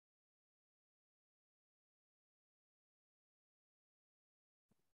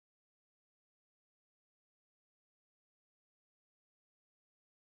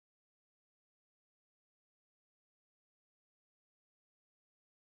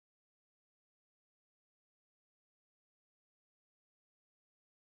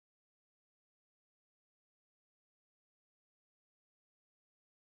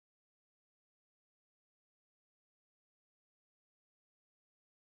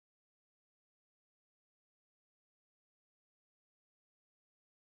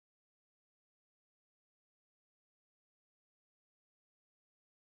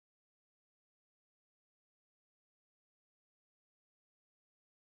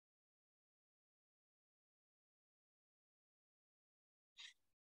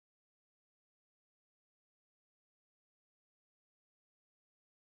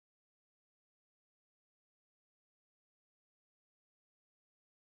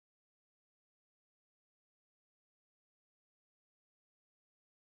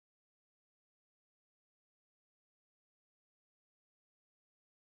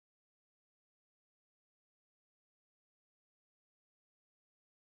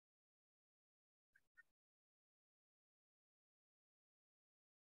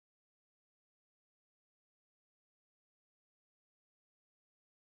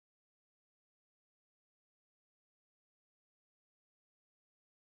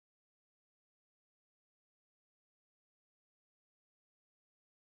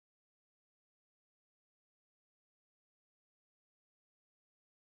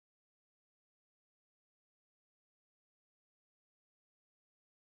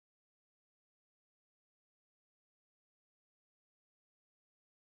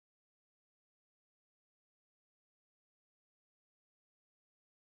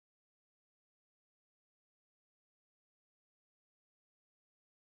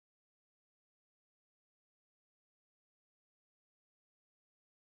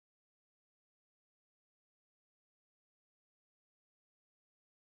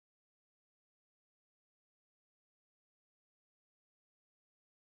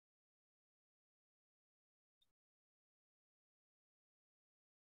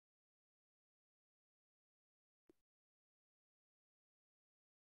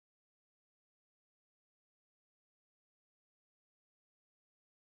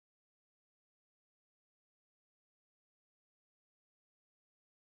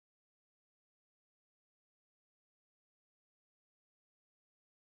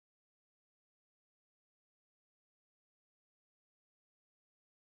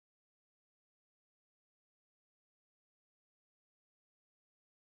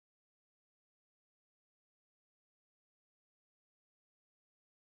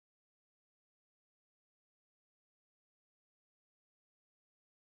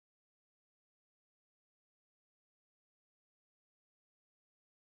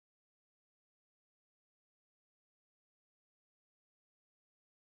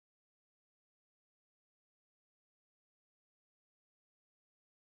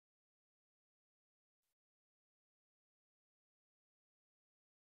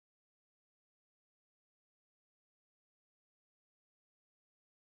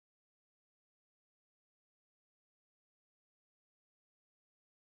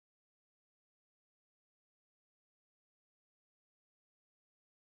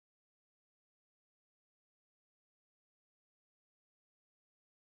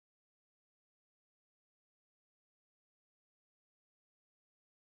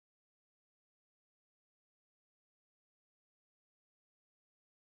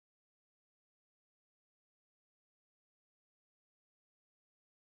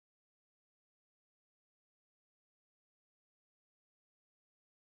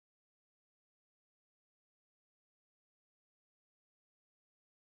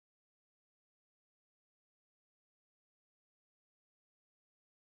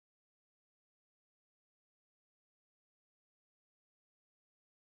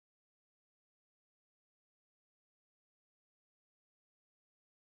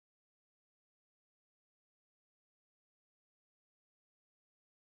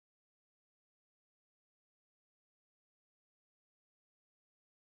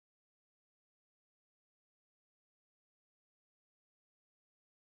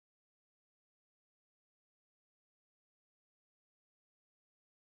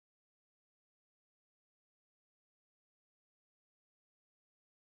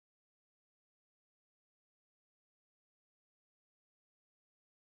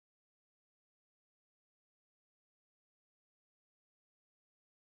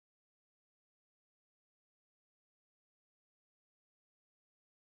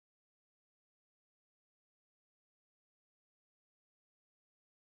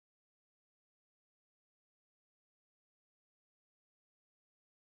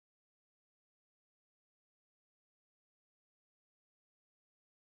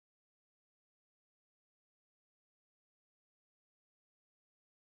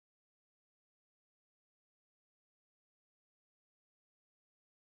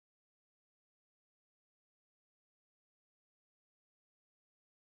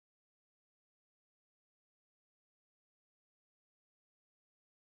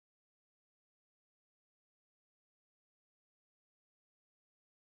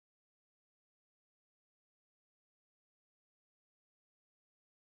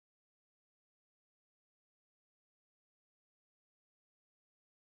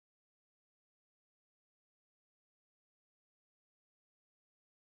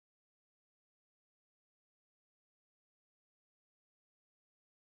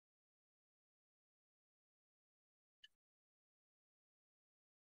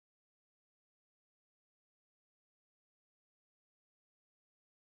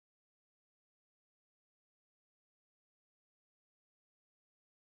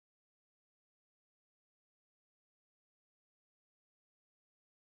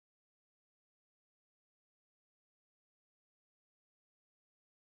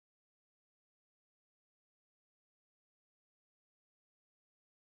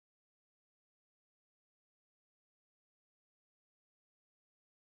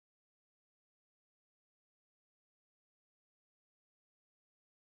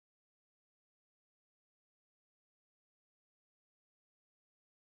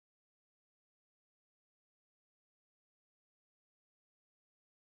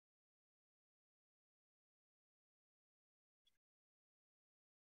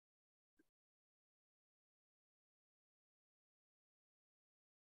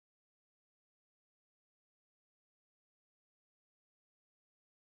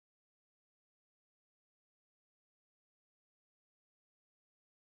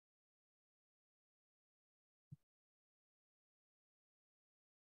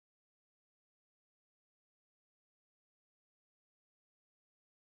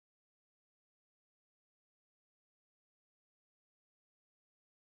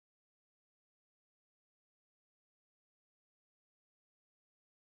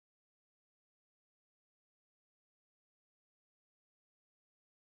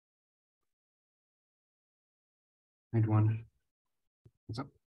Made one. What's up?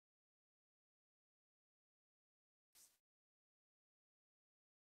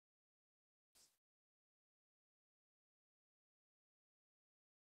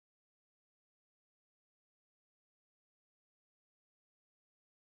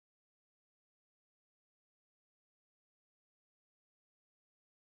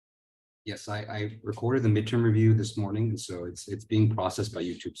 Yes, I recorded the midterm review this morning, and so it's being processed by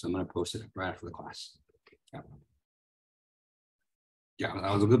YouTube. So I'm going to post it right after the class. Yeah,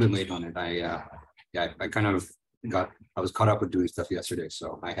 I was a little bit late on it. I kind of I was caught up with doing stuff yesterday,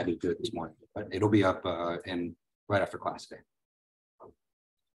 so I had to do it this morning. But it'll be up and right after class day.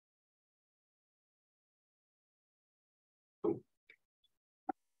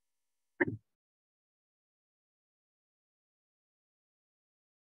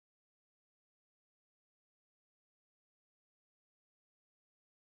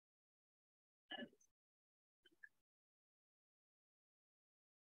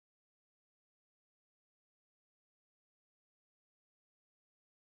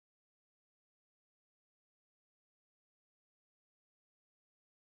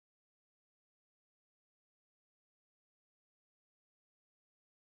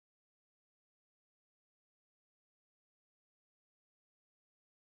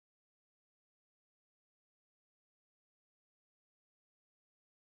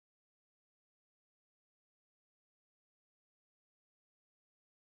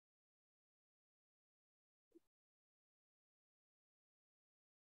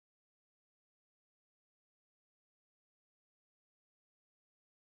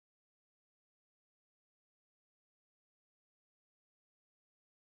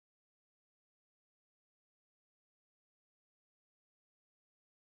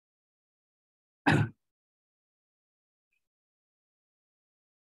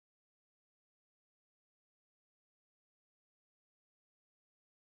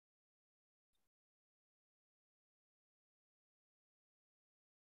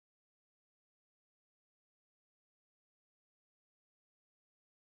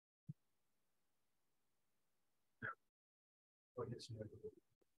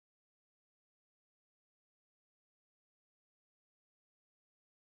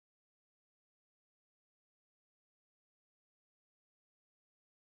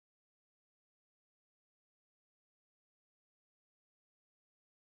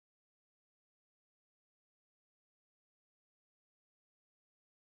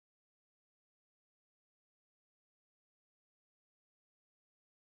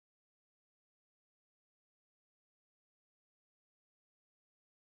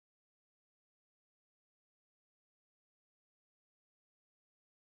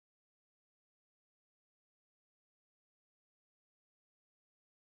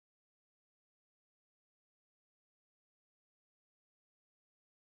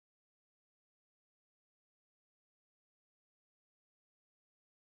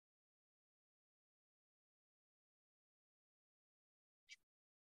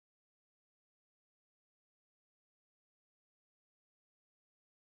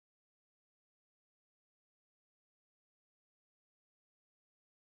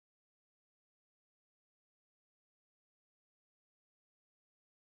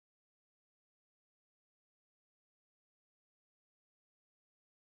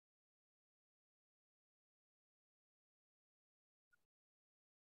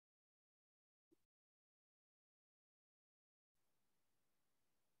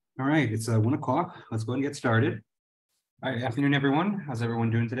 All right, it's 1 o'clock. Let's go ahead and get started. All right, afternoon, everyone. How's everyone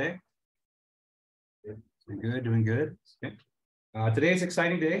doing today? Doing good, doing good. Okay. Today is an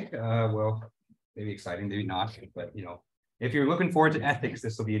exciting day. Well, maybe exciting, maybe not, but if you're looking forward to ethics,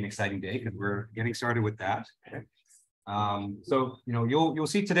 this will be an exciting day because we're getting started with that. Okay. So you'll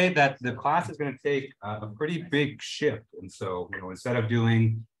see today that the class is going to take a pretty big shift, and so instead of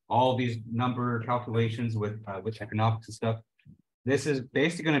doing all these number calculations with economics and stuff, this is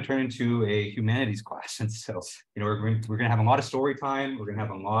basically going to turn into a humanities class. And so, we're going to have a lot of story time. We're going to have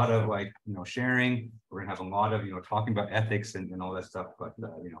a lot of sharing. We're going to have a lot of, talking about ethics and all that stuff. But,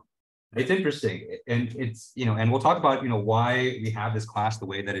 it's interesting. And it's, and we'll talk about, why we have this class the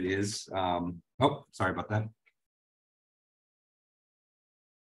way that it is. Oh, sorry about that.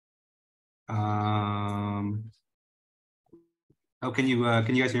 Oh, can you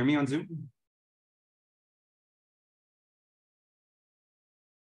guys hear me on Zoom?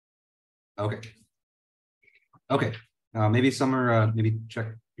 Okay. Okay. Maybe Summer, maybe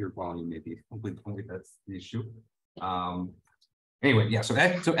check your volume, maybe. Hopefully that's the issue. Anyway, yeah. So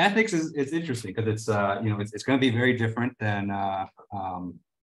ethics is interesting because it's it's going to be very different than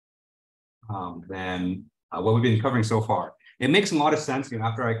what we've been covering so far. It makes a lot of sense,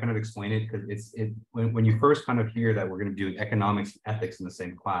 after I kind of explain it, because when you first kind of hear that we're going to be doing economics and ethics in the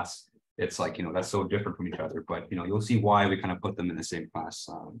same class, it's like, that's so different from each other, but, you'll see why we kind of put them in the same class.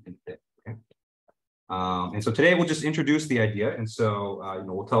 Okay. And so today we'll just introduce the idea. And so,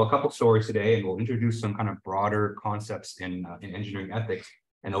 we'll tell a couple stories today, and we'll introduce some kind of broader concepts in engineering ethics.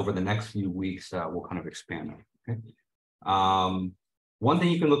 And over the next few weeks, we'll kind of expand on. Okay. One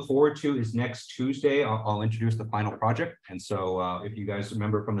thing you can look forward to is next Tuesday, I'll introduce the final project. And so if you guys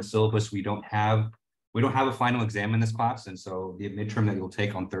remember from the syllabus, we don't have a final exam in this class. And so the midterm that you'll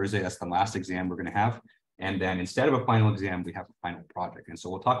take on Thursday, that's the last exam we're going to have. And then instead of a final exam, we have a final project. And so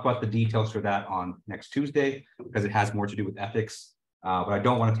we'll talk about the details for that on next Tuesday, because it has more to do with ethics. But I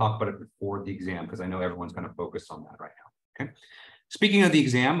don't want to talk about it before the exam, because I know everyone's kind of focused on that right now. Okay. Speaking of the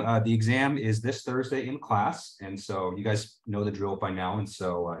exam is this Thursday in class. And so you guys know the drill by now. And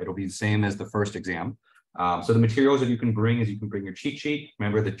so it'll be the same as the first exam. So the materials that you can bring is you can bring your cheat sheet.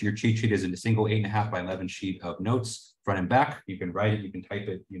 Remember that your cheat sheet is a single 8.5 by 11 sheet of notes, front and back. You can write it, you can type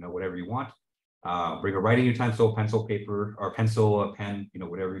it, whatever you want. Bring a writing utensil, pencil, paper, or pencil, a pen,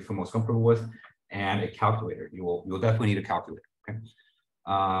 whatever you feel most comfortable with, and a calculator. You'll definitely need a calculator. Okay.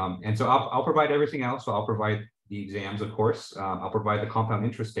 And so I'll provide everything else. So I'll provide the exams, of course. I'll provide the compound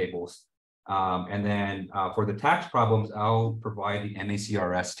interest tables. And then for the tax problems, I'll provide the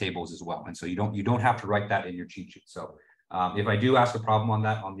MACRS tables as well. And so you don't have to write that in your cheat sheet. So if I do ask a problem on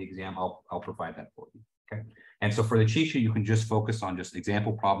that on the exam, I'll provide that for you. Okay. And so for the cheat sheet, you can just focus on just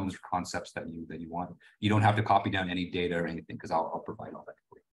example problems or concepts that you want. You don't have to copy down any data or anything, because I'll provide all that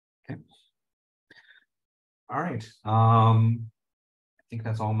for you. Okay. All right. I think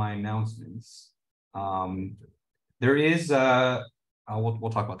that's all my announcements. There is we'll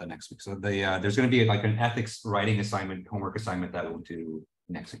talk about that next week. So there's going to be like an ethics writing assignment, homework assignment that we'll do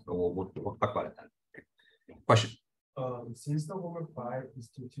next week. But we'll talk about it then. Okay. Question. Since the homework 5 is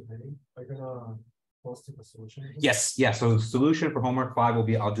due today, are you gonna post the solution? Yes, yeah. So the solution for homework 5 will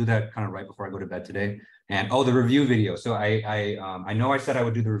be, I'll do that kind of right before I go to bed today. And the review video. So I know I said I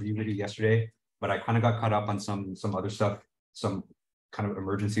would do the review video yesterday, but I kind of got caught up on some other stuff, some kind of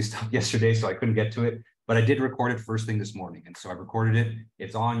emergency stuff yesterday, so I couldn't get to it. But I did record it first thing this morning, and so I recorded it.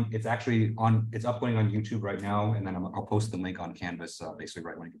 It's uploading on YouTube right now, and then I'll post the link on Canvas basically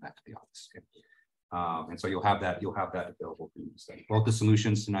right when I get back to the office. Okay. And so you'll have that available for you to study both the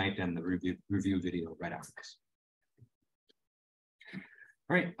solutions tonight and the review video right after this.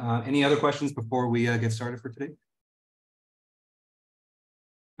 All right. Any other questions before we get started for today?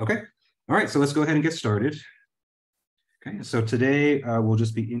 Okay. All right. So let's go ahead and get started. Okay. So today we'll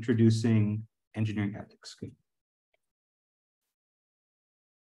just be introducing engineering ethics. Okay.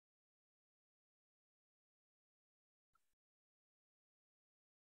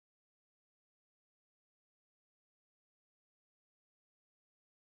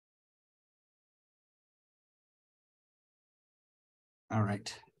 All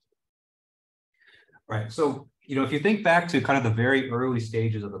right. All right. So, if you think back to kind of the very early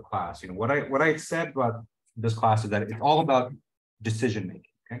stages of the class, what I said about this class is that it's all about decision making.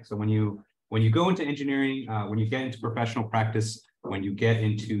 Okay. So when you go into engineering, when you get into professional practice, when you get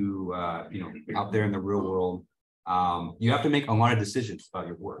into out there in the real world, you have to make a lot of decisions about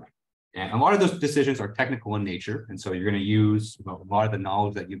your work. And a lot of those decisions are technical in nature. And so you're going to use a lot of the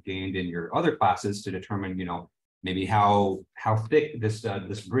knowledge that you've gained in your other classes to determine, maybe how thick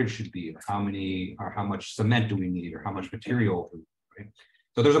this bridge should be, or how much cement do we need, or how much material, right?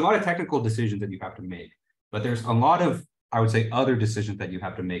 So there's a lot of technical decisions that you have to make, but there's a lot of, I would say, other decisions that you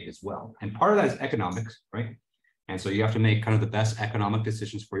have to make as well. And part of that is economics, right? And so you have to make kind of the best economic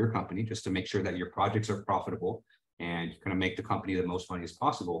decisions for your company, just to make sure that your projects are profitable and you kind of make the company the most money as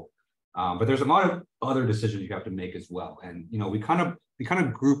possible. But there's a lot of other decisions you have to make as well. And, we kind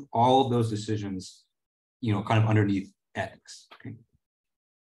of group all of those decisions, kind of underneath ethics. Okay.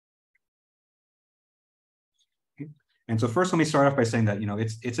 And so first, let me start off by saying that,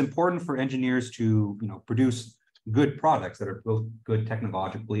 it's important for engineers to, produce good products that are both good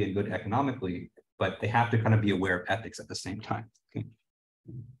technologically and good economically, but they have to kind of be aware of ethics at the same time. Okay.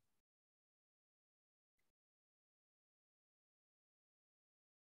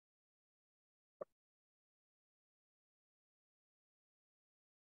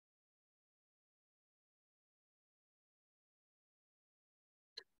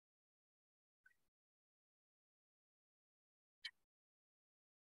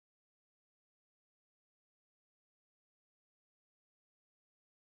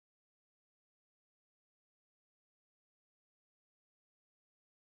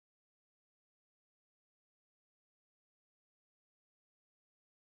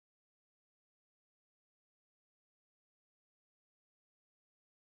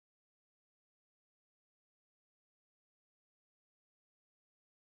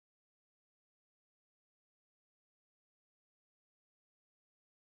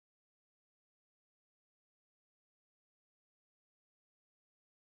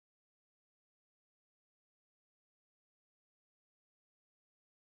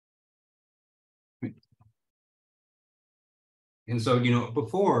 And so,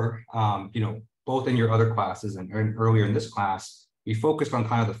 before, both in your other classes and earlier in this class, we focused on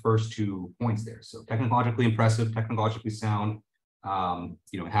kind of the first 2 points there. So technologically impressive, technologically sound,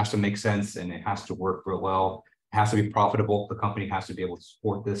 it has to make sense and it has to work real well. It has to be profitable. The company has to be able to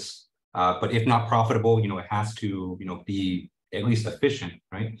support this. But if not profitable, it has to, be at least efficient,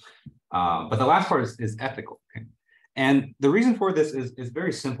 right? But the last part is ethical. Okay? And the reason for this is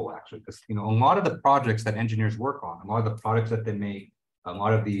very simple, actually, because a lot of the projects that engineers work on, a lot of the products that they make, a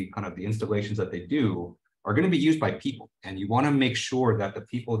lot of the kind of the installations that they do are going to be used by people. And you want to make sure that the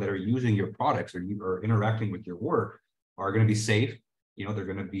people that are using your products or you are interacting with your work are going to be safe. They're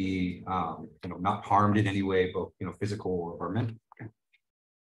going to be not harmed in any way, both physical or mental. Okay.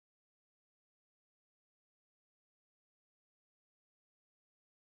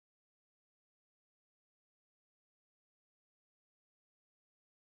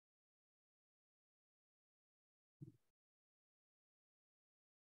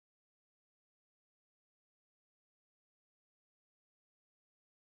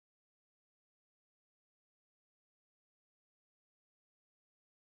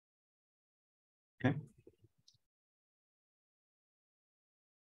 Okay.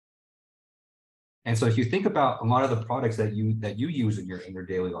 And so if you think about a lot of the products that you use in your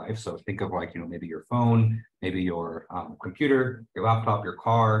daily life, so think of like, maybe your phone, maybe your computer, your laptop, your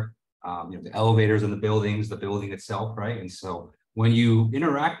car, the elevators in the buildings, the building itself, right? And so when you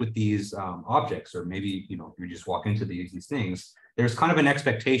interact with these objects, or maybe, you just walk into these things, there's kind of an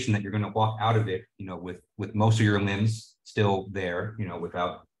expectation that you're going to walk out of it, with most of your limbs still there,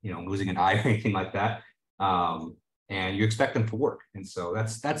 without, losing an eye or anything like that. And you expect them to work. And so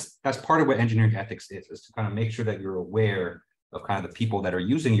that's part of what engineering ethics is to kind of make sure that you're aware of kind of the people that are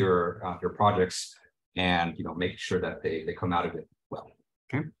using your projects, and make sure that they come out of it well.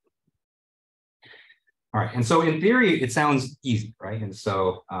 Okay. All right. And so in theory, it sounds easy, right? And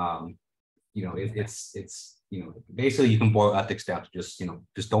so it's basically you can boil ethics down to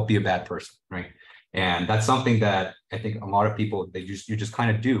just don't be a bad person, right? And that's something that I think a lot of people you just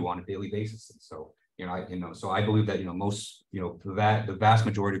kind of do on a daily basis. And so so I believe that, most, the vast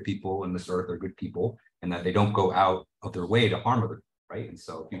majority of people in this earth are good people, and that they don't go out of their way to harm others, right? And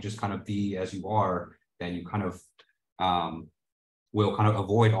so if you just kind of be as you are, then you kind of will kind of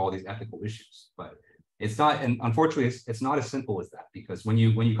avoid all these ethical issues. But it's not, and unfortunately, it's not as simple as that, because when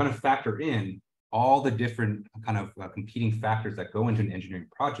you kind of factor in all the different kind of competing factors that go into an engineering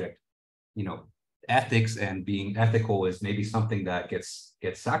project, ethics and being ethical is maybe something that gets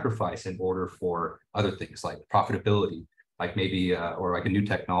sacrificed in order for other things like profitability, like maybe or like a new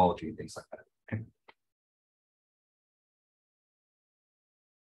technology, things like that. Okay.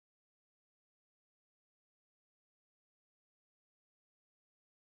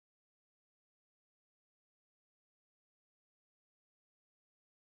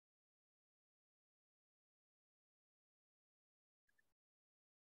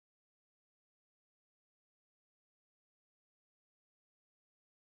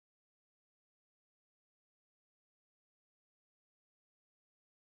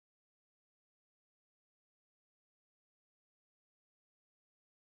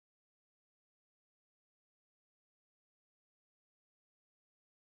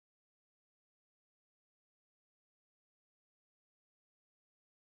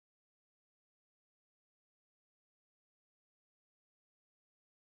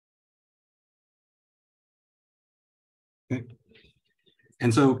 Okay.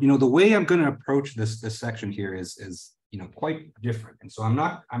 And so, the way I'm going to approach this section here is quite different. And so I'm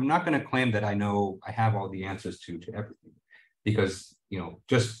not going to claim that I have all the answers to everything, because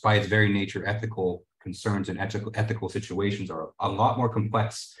just by its very nature, ethical concerns and ethical situations are a lot more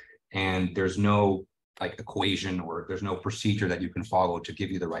complex, and there's no like equation or there's no procedure that you can follow to give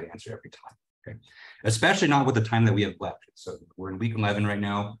you the right answer every time. Okay, especially not with the time that we have left. So we're in week 11 right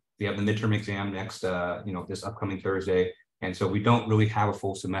now. We have the midterm exam next, this upcoming Thursday. And so we don't really have a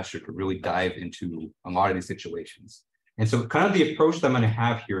full semester to really dive into a lot of these situations. And so kind of the approach that I'm going to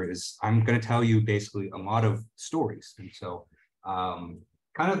have here is I'm going to tell you basically a lot of stories. And so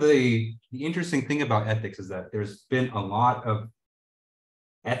kind of the interesting thing about ethics is that there's been a lot of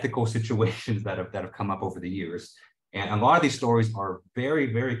ethical situations that have come up over the years. And a lot of these stories are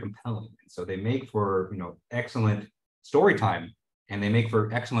very, very compelling. And so they make for, excellent story time, and they make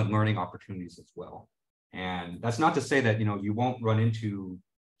for excellent learning opportunities as well. And that's not to say that, you won't run into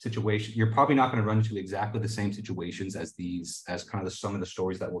situations. You're probably not going to run into exactly the same situations as kind of some of the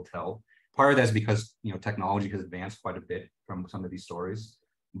stories that we'll tell. Part of that is because, technology has advanced quite a bit from some of these stories.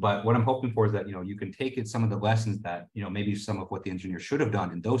 But what I'm hoping for is that, you can take some of the lessons that, maybe some of what the engineer should have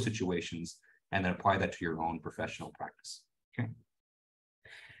done in those situations, and then apply that to your own professional practice. Okay.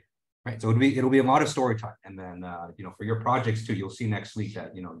 Right, so it'll be a lot of story time, and then for your projects too, you'll see next week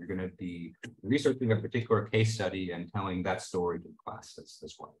that you're going to be researching a particular case study and telling that story to the class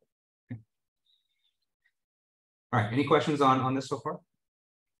as well. Okay. All right, any questions on this so far?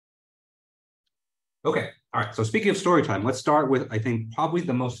 Okay, all right. So speaking of story time, let's start with, I think, probably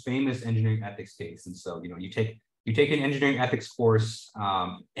the most famous engineering ethics case. And so you take an engineering ethics course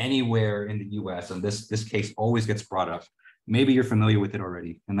anywhere in the U.S., and this case always gets brought up. Maybe you're familiar with it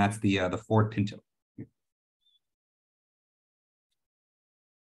already, and that's the Ford Pinto.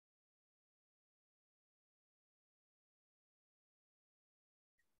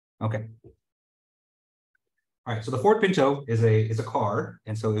 Okay. All right. So the Ford Pinto is a car,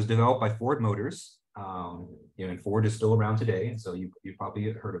 and so it was developed by Ford Motors. And Ford is still around today, and so you probably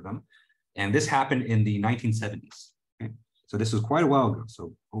heard of them. And this happened in the 1970s. Okay? So this was quite a while ago,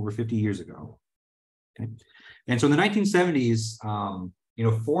 so over 50 years ago. Okay. And so in the 1970s,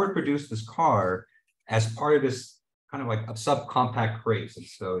 Ford produced this car as part of this kind of like a subcompact craze. And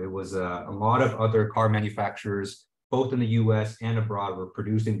so it was a lot of other car manufacturers, both in the US and abroad, were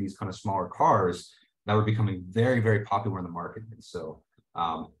producing these kind of smaller cars that were becoming very, very popular in the market. And so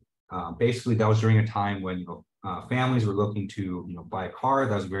basically that was during a time when families were looking to buy a car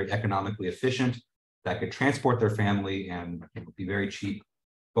that was very economically efficient, that could transport their family and be very cheap,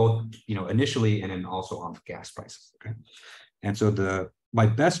 both initially and then also on gas prices. Okay, and so my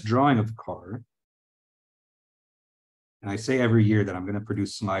best drawing of the car, and I say every year that I'm going to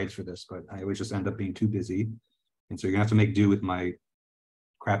produce slides for this, but I always just end up being too busy, and so you're gonna have to make do with my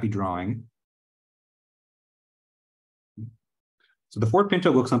crappy drawing. So the Ford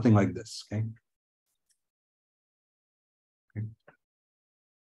Pinto looks something like this. Okay.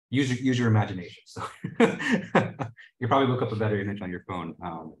 Use your imagination. So you probably look up a better image on your phone,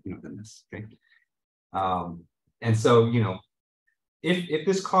 than this. Okay. And so, if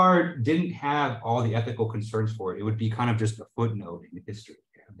this car didn't have all the ethical concerns for it, it would be kind of just a footnote in history.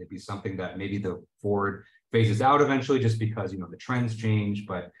 It'd be something that maybe the Ford phases out eventually, just because the trends change.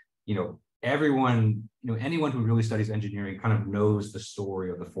 But everyone, anyone who really studies engineering kind of knows the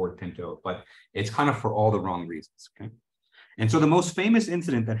story of the Ford Pinto, but it's kind of for all the wrong reasons. Okay. And so the most famous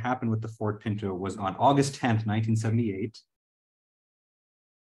incident that happened with the Ford Pinto was on August 10th, 1978.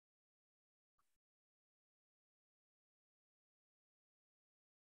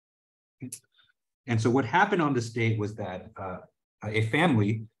 And so what happened on this date was that a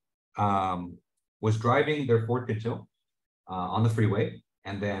family was driving their Ford Pinto on the freeway,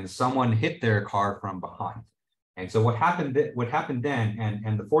 and then someone hit their car from behind. And so what happened then,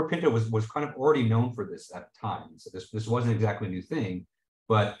 and the Ford Pinto was kind of already known for this at the time. So this wasn't exactly a new thing,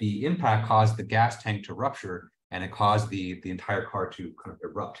 but the impact caused the gas tank to rupture, and it caused the entire car to kind of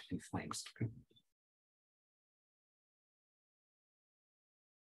erupt in flames.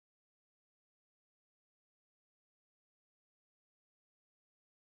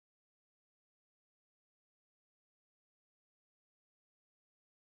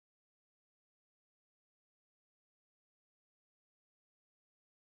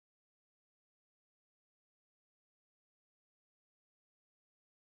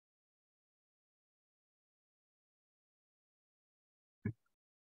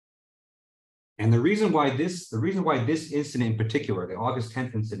 And the reason why this incident in particular, the August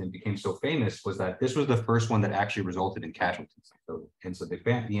 10th incident, became so famous was that this was the first one that actually resulted in casualties. So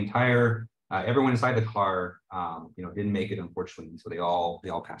the entire everyone inside the car, didn't make it, unfortunately. So they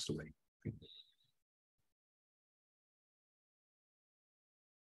all passed away.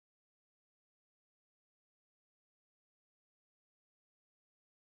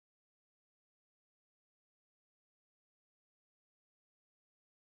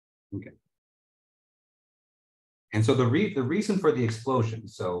 Okay. And so the reason for the explosion,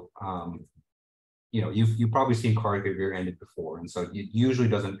 so you've probably seen cars get rear-ended before, and so it usually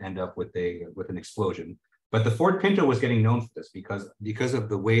doesn't end up with an explosion. But the Ford Pinto was getting known for this because of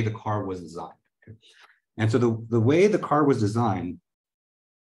the way the car was designed. Okay? And so the way the car was designed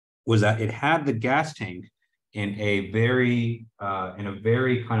was that it had the gas tank in a very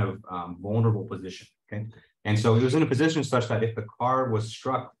kind of vulnerable position. Okay, and so it was in a position such that if the car was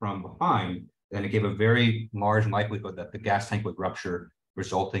struck from behind, then it gave a very large likelihood that the gas tank would rupture,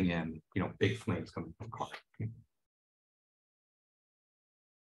 resulting in big flames coming from the car. Okay.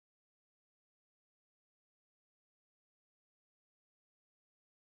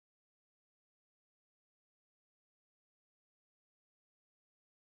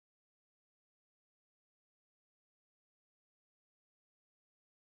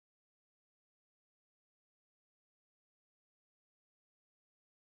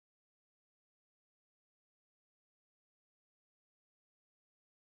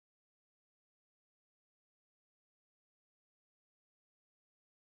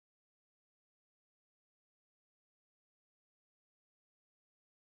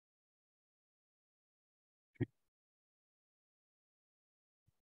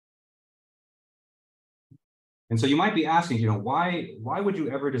 And so you might be asking, you know, why would you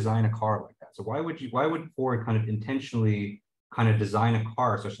ever design a car like that? So why would Ford kind of intentionally kind of design a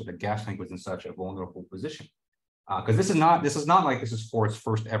car such that the gas tank was in such a vulnerable position? Because this is not like this is Ford's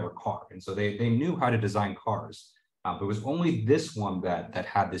first ever car, and so they knew how to design cars. But it was only this one that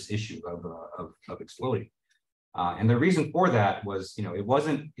had this issue of exploding. And the reason for that was, you know, it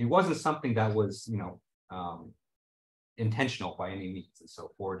wasn't something that was, you know, intentional by any means. And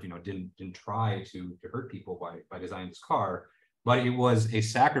so Ford, you know, didn't try to hurt people by designing this car, but it was a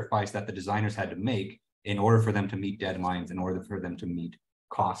sacrifice that the designers had to make in order for them to meet deadlines, in order for them to meet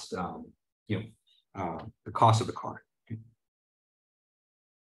cost, you know, the cost of the car.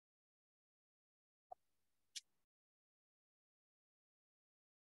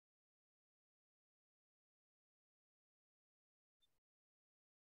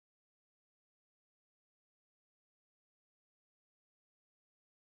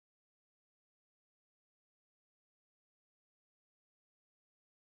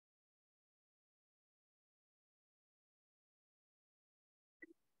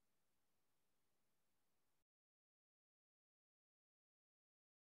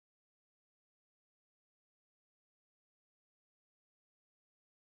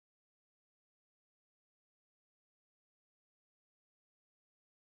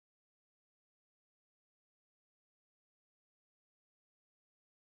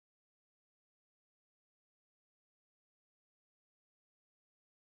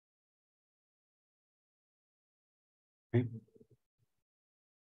 Okay.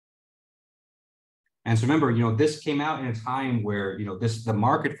 And so remember, you know, this came out in a time where, you know, the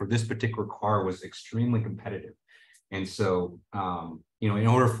market for this particular car was extremely competitive. And so, you know, in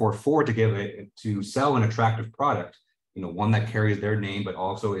order for Ford to sell an attractive product, you know, one that carries their name, but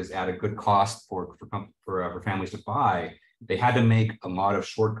also is at a good cost for families to buy, they had to make a lot of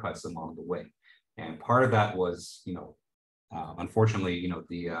shortcuts along the way. And part of that was, you know, unfortunately, you know,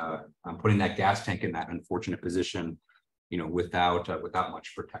 putting that gas tank in that unfortunate position, you know, without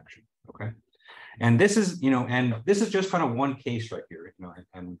much protection. Okay. And this is, you know, and this is just kind of one case right here, you know,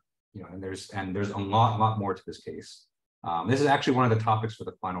 and you know, and there's a lot more to this case. This is actually one of the topics for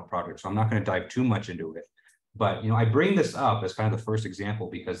the final project, so I'm not going to dive too much into it. But you know, I bring this up as kind of the first example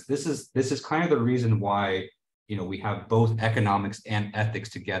because this is kind of the reason why, you know, we have both economics and ethics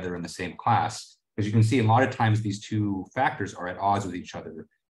together in the same class, because you can see a lot of times these two factors are at odds with each other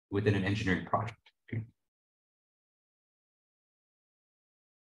within an engineering project. Okay.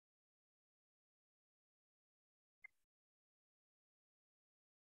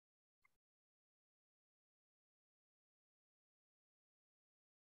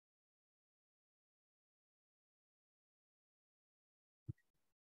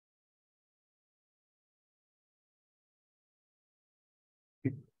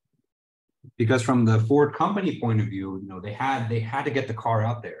 Because from the Ford company point of view, you know, they had to get the car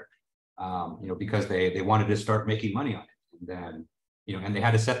out there, you know, because they wanted to start making money on it. And then, you know, and they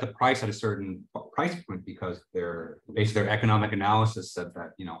had to set the price at a certain price point because their economic analysis said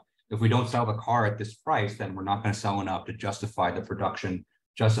that, you know, if we don't sell the car at this price, then we're not going to sell enough to justify the production,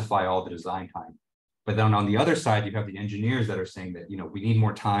 justify all the design time. But then on the other side, you have the engineers that are saying that, you know, we need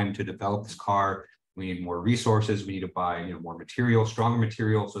more time to develop this car. We need more resources. We need to buy, you know, more material, stronger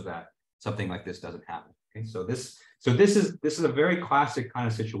material, so that something like this doesn't happen. Okay, so this is a very classic kind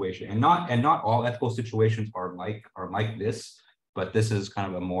of situation, and not all ethical situations are like this, but this is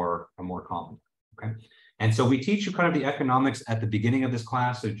kind of a more common. Okay, and so we teach you kind of the economics at the beginning of this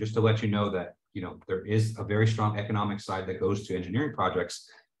class, so just to let you know that, you know, there is a very strong economic side that goes to engineering projects,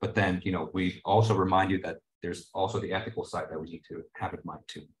 but then, you know, we also remind you that there's also the ethical side that we need to have in mind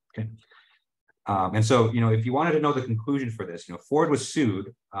too. Okay. And so, you know, if you wanted to know the conclusion for this, you know, Ford was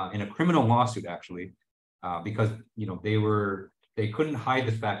sued in a criminal lawsuit, actually, because, you know, they couldn't hide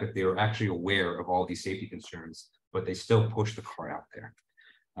the fact that they were actually aware of all these safety concerns, but they still pushed the car out there.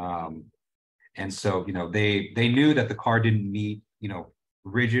 And so, you know, they knew that the car didn't meet, you know,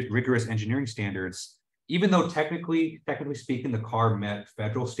 rigorous engineering standards, even though technically speaking, the car met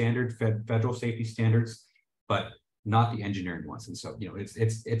federal safety standards, but not the engineering ones. And so, you know,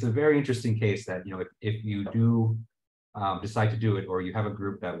 it's a very interesting case that, you know, if you do decide to do it, or you have a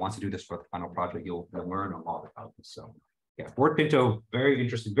group that wants to do this for the final project, you'll learn a lot about this. So yeah, Ford Pinto, very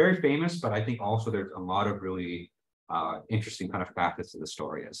interesting, very famous, but I think also there's a lot of really interesting kind of facets to the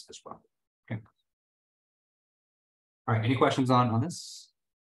story as well. Okay. All right, any questions on this?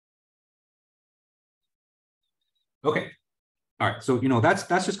 Okay. All right, so, you know, that's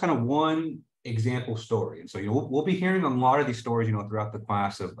just kind of one example story. And so, you know, we'll be hearing a lot of these stories, you know, throughout the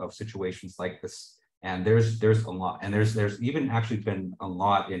class of situations like this. And there's a lot, and there's even actually been a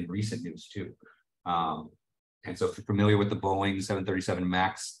lot in recent news too. And so if you're familiar with the Boeing 737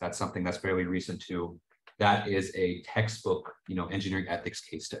 MAX, that's something that's fairly recent too. That is a textbook, engineering ethics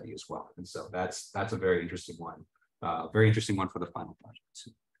case study as well. And so that's a very interesting one for the final project.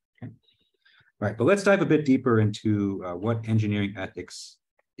 Okay. All right, but let's dive a bit deeper into what engineering ethics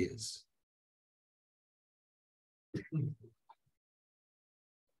is.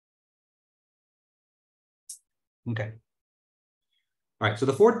 Okay. All right, so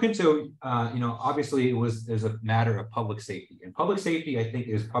the Ford Pinto, obviously is a matter of public safety, and public safety, I think,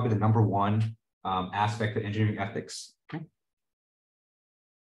 is probably the number one aspect of engineering ethics. Okay.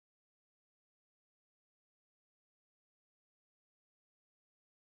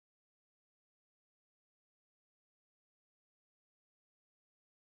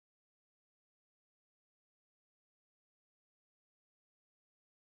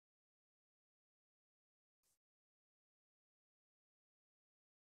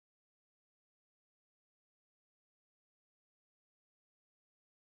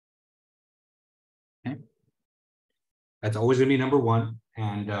 Okay. That's always going to be number one,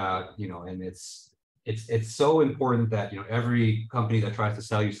 and and it's so important that every company that tries to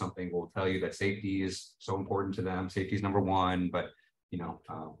sell you something will tell you that safety is so important to them. Safety is number one, but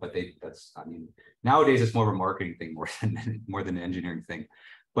nowadays it's more of a marketing thing more than an engineering thing.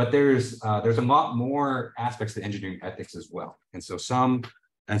 But there's a lot more aspects to engineering ethics as well, and so some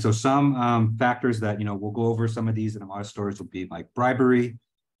factors that we'll go over some of these in a lot of stories will be like bribery,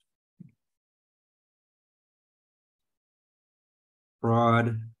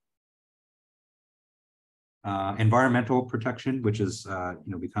 fraud, environmental protection, which is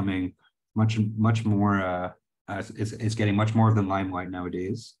becoming much more it's getting much more of the limelight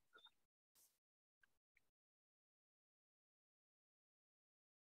nowadays.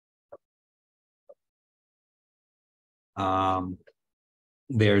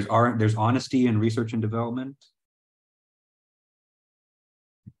 There's honesty in research and development.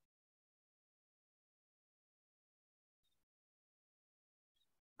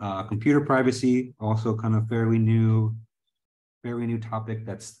 Computer privacy, also kind of fairly new topic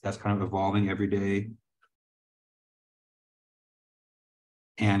that's kind of evolving every day.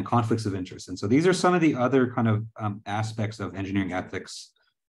 And conflicts of interest. And so these are some of the other kind of aspects of engineering ethics,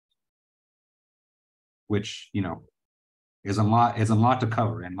 which is a lot to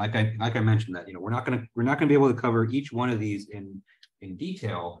cover. And like I mentioned, that we're not gonna be able to cover each one of these in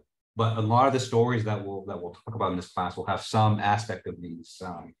detail, but a lot of the stories that we'll talk about in this class will have some aspect of these,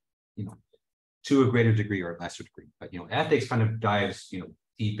 to a greater degree or a lesser degree. But ethics kind of dives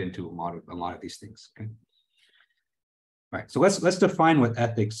deep into a lot of these things. Okay. All right, so let's define what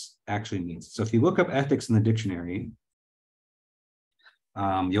ethics actually means. So if you look up ethics in the dictionary,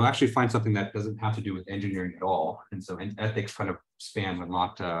 you'll actually find something that doesn't have to do with engineering at all. And so ethics kind of span a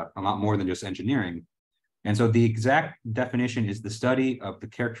lot more than just engineering. And so the exact definition is the study of the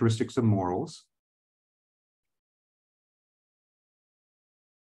characteristics of morals,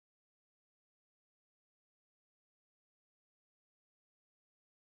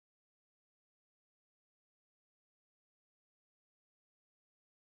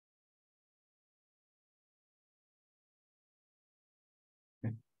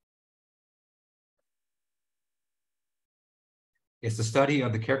 it's the study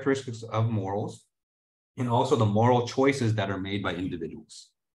of the characteristics of morals and also the moral choices that are made by individuals.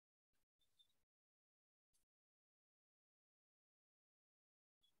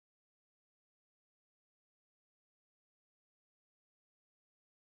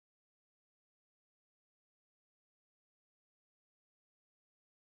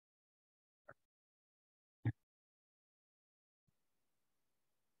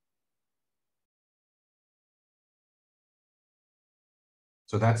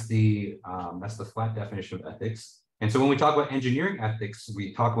 So that's the flat definition of ethics. And so when we talk about engineering ethics,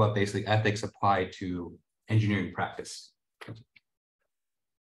 we talk about basically ethics applied to engineering practice.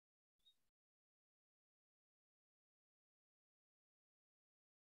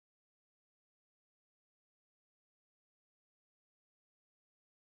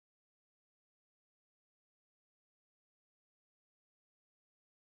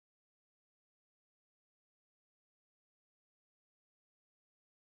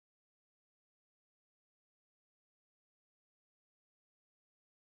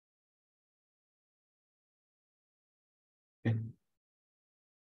 Okay.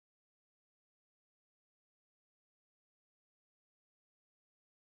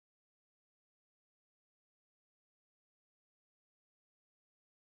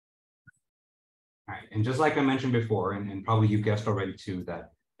 All right, and just like I mentioned before, and probably you guessed already too,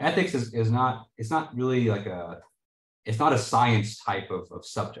 that ethics is not really like it's not a science type of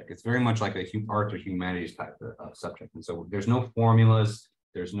subject. It's very much like a art or humanities type of subject. And so there's no formulas,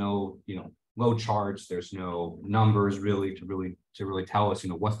 there's no, low charts, there's no numbers really to really tell us,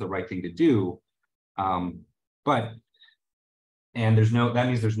 what's the right thing to do. And that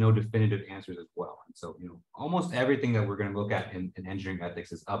means there's no definitive answers as well. And so, almost everything that we're going to look at in engineering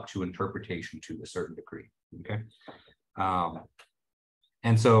ethics is up to interpretation to a certain degree. Okay.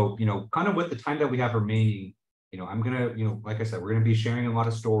 And so, kind of with the time that we have remaining, I'm going to, like I said, we're going to be sharing a lot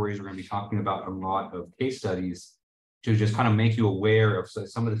of stories. We're going to be talking about a lot of case studies to just kind of make you aware of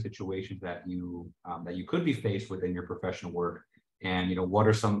some of the situations that you could be faced with in your professional work. And, what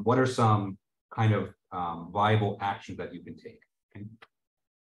are some kind of viable actions that you can take. Okay.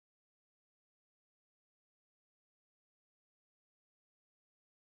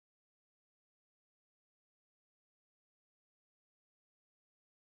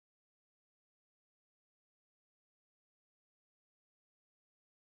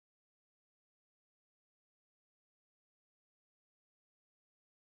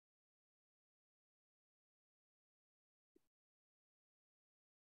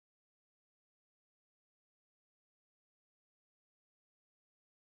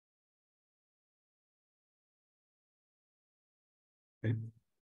 Okay.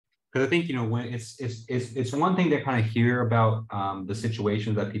 Because I think, when it's one thing to kind of hear about the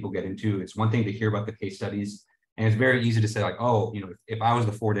situations that people get into. It's one thing to hear about the case studies, and it's very easy to say like, oh, if I was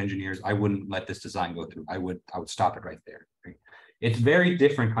the Ford engineers, I wouldn't let this design go through. I would stop it right there. Right? It's very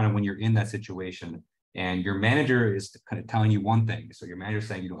different kind of when you're in that situation and your manager is kind of telling you one thing. So your manager is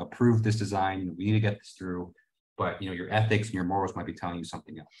saying, approve this design, we need to get this through, but your ethics and your morals might be telling you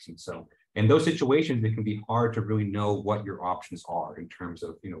something else. And so in those situations, it can be hard to really know what your options are in terms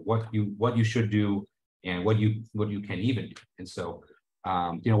of what you should do and what you can even do. And so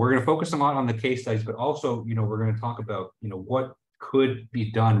we're going to focus a lot on the case studies, but also we're going to talk about what could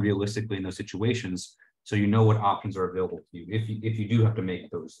be done realistically in those situations, so what options are available to you if you do have to make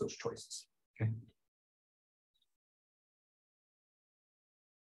those choices. Okay.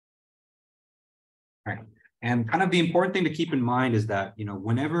 All right. And kind of the important thing to keep in mind is that,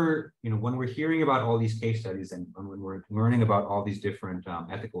 whenever, when we're hearing about all these case studies and when we're learning about all these different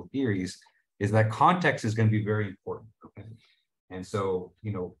ethical theories, is that context is going to be very important. Okay. And so,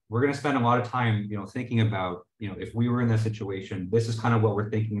 we're going to spend a lot of time, thinking about, if we were in that situation, this is kind of what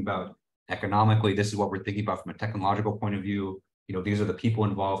we're thinking about economically. This is what we're thinking about from a technological point of view. These are the people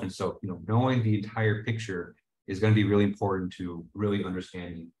involved. And so, knowing the entire picture is going to be really important to really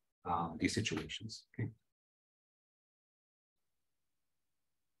understanding these situations. Okay.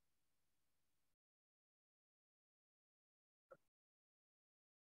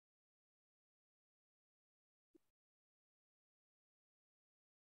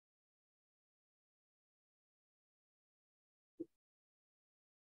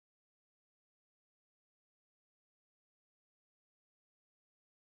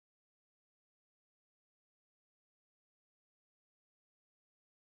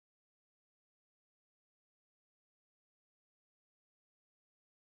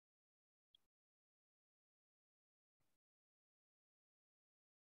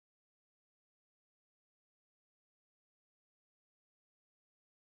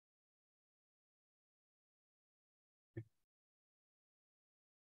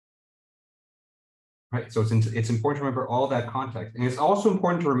 Right. So it's important to remember all that context. And it's also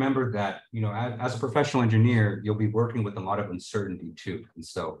important to remember that, as a professional engineer, you'll be working with a lot of uncertainty too. And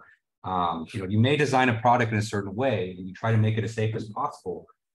so, you may design a product in a certain way and you try to make it as safe as possible,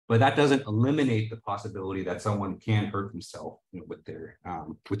 but that doesn't eliminate the possibility that someone can hurt themselves,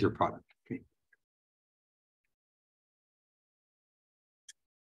 with your product. Okay.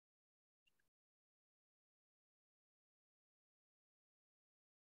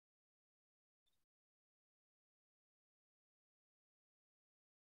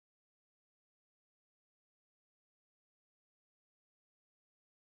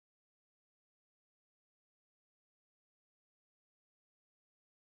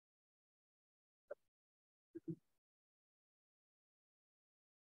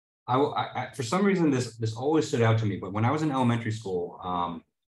 For some reason, this always stood out to me. But when I was in elementary school,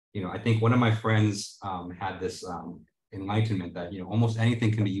 I think one of my friends had this enlightenment that almost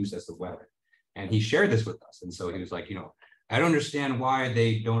anything can be used as a weapon, and he shared this with us. And so he was like, I don't understand why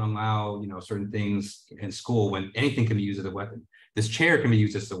they don't allow certain things in school when anything can be used as a weapon. This chair can be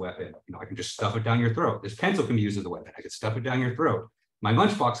used as a weapon. I can just stuff it down your throat. This pencil can be used as a weapon. I can stuff it down your throat. My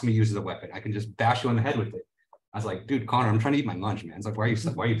lunchbox can be used as a weapon. I can just bash you on the head with it. I was like, dude, Connor, I'm trying to eat my lunch, man. It's like, why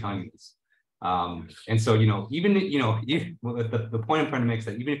are you telling me this? And so, even, well, the point I'm trying to make is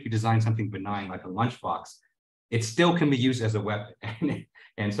that even if you design something benign like a lunchbox, it still can be used as a weapon.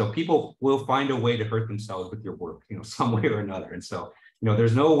 And so people will find a way to hurt themselves with your work, some way or another. And so,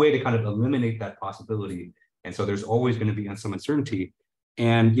 there's no way to kind of eliminate that possibility. And so there's always going to be some uncertainty.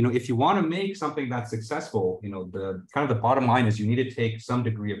 And, if you want to make something that's successful, the kind of the bottom line is you need to take some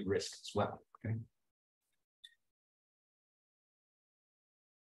degree of risk as well. Okay.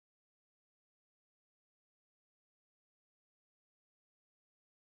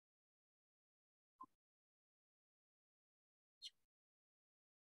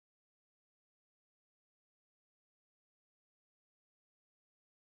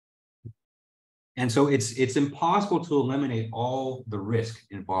 And so it's impossible to eliminate all the risk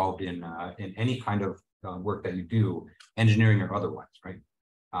involved in any kind of work that you do, engineering or otherwise, right?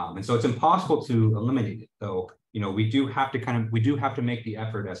 And so it's impossible to eliminate it, though. We do have to make the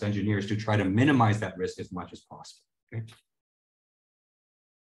effort as engineers to try to minimize that risk as much as possible. Okay.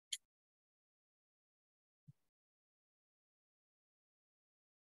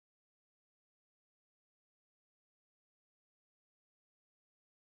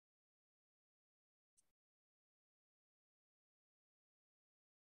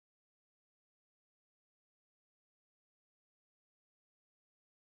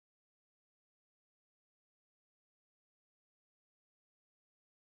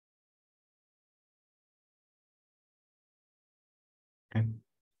 Okay.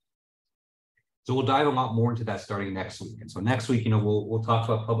 So we'll dive a lot more into that starting next week. And so next week, we'll talk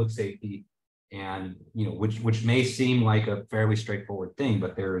about public safety, and which may seem like a fairly straightforward thing,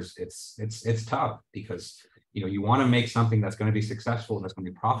 but it's tough because you want to make something that's going to be successful and that's going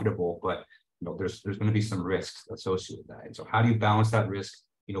to be profitable, but there's going to be some risks associated with that. And so how do you balance that risk?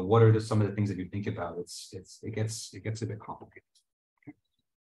 What are some of the things that you think about? It gets a bit complicated. Okay.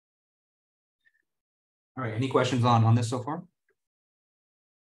 All right. Any questions on this so far?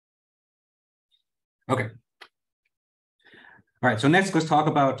 Okay. All right, so next let's talk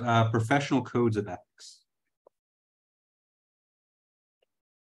about professional codes of ethics.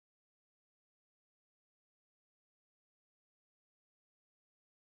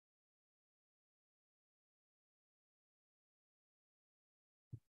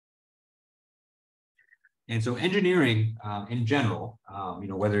 And so engineering in general,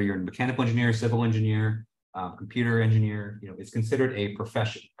 whether you're a mechanical engineer, civil engineer, computer engineer, it's considered a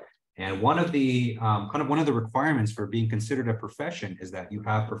profession. And one of the requirements for being considered a profession is that you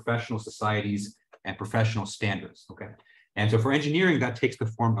have professional societies and professional standards. Okay. And so for engineering, that takes the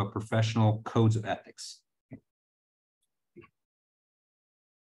form of professional codes of ethics.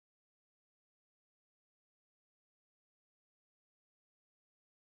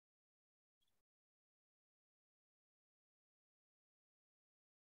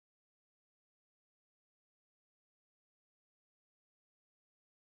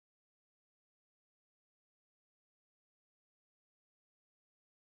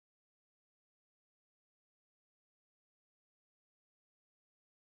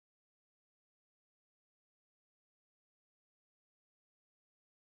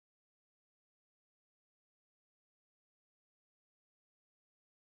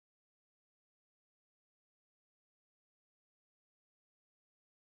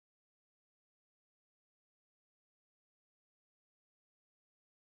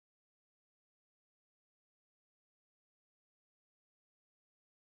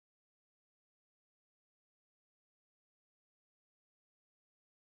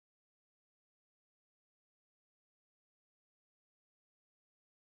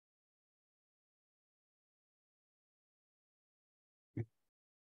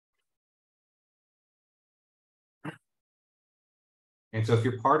 And so if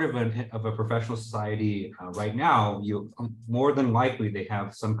you're part of a professional society right now, you more than likely they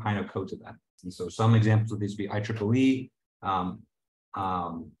have some kind of codes of ethics. And so some examples of these would be IEEE,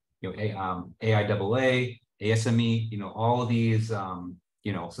 AIAA, ASME, all of these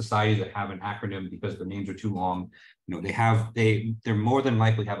societies that have an acronym because the names are too long, they're more than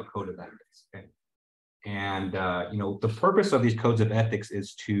likely have a code of ethics. Okay. And the purpose of these codes of ethics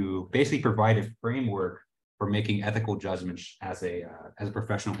is to basically provide a framework for making ethical judgments as a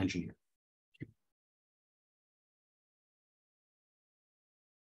professional engineer.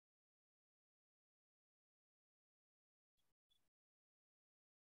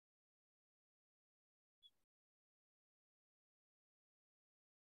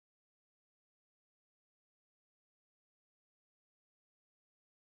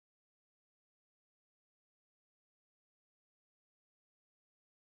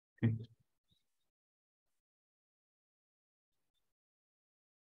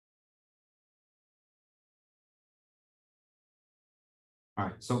 All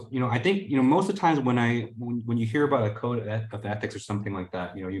right. So, I think, most of the times when you hear about a code of ethics or something like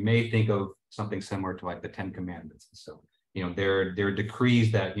that, you may think of something similar to like the 10 Commandments. So, there are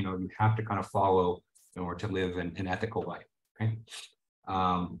decrees that, you have to kind of follow in order to live an ethical life. Right.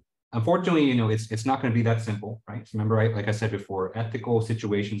 Unfortunately, it's not going to be that simple, right? So remember, like I said before, ethical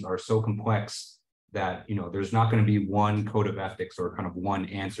situations are so complex that, there's not going to be one code of ethics or kind of one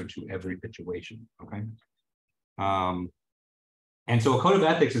answer to every situation. Okay. And so a code of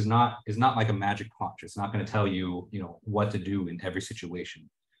ethics is not like a magic punch. It's not going to tell you, what to do in every situation.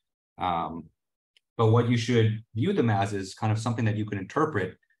 But what you should view them as is kind of something that you can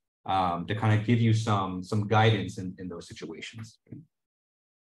interpret to kind of give you some guidance in those situations.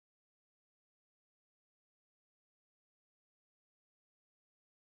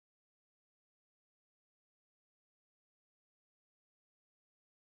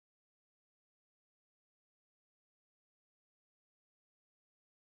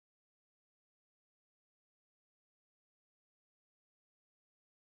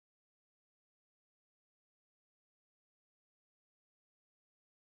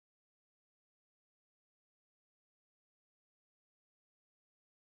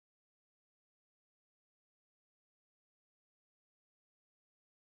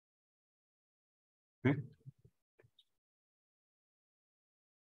 Okay.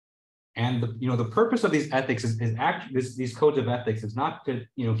 And the purpose of these ethics is actually these codes of ethics is not to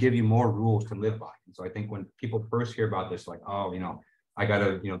give you more rules to live by. And so I think when people first hear about this, like, oh, I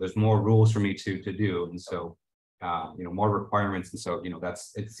gotta, there's more rules for me to do, and so more requirements, and so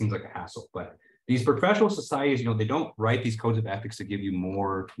it seems like a hassle. But these professional societies, they don't write these codes of ethics to give you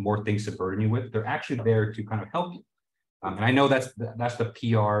more things to burden you with. They're actually there to kind of help you. And I know that's the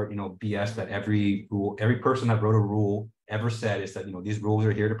PR, BS that every person that wrote a rule ever said is that, these rules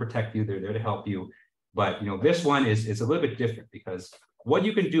are here to protect you. They're there to help you. But, this one is a little bit different, because what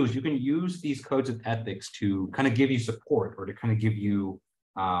you can do is you can use these codes of ethics to kind of give you support, or to kind of give you,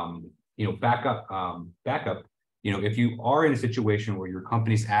 backup. If you are in a situation where your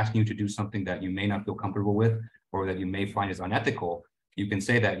company is asking you to do something that you may not feel comfortable with, or that you may find is unethical, you can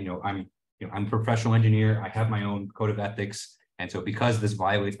say that, I'm a professional engineer. I have my own code of ethics. And so because this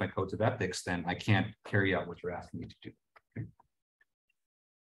violates my codes of ethics, then I can't carry out what you're asking me to do. Okay.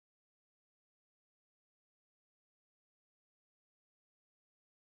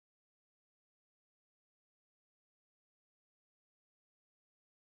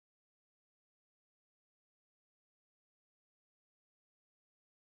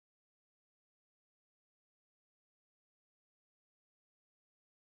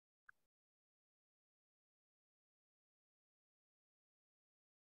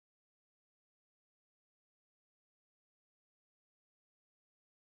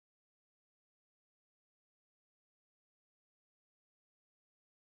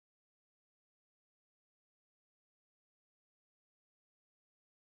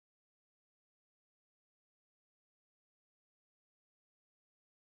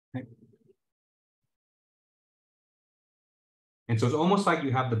 Okay. And so it's almost like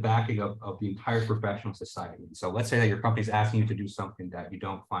you have the backing of the entire professional society. And so let's say that your company is asking you to do something that you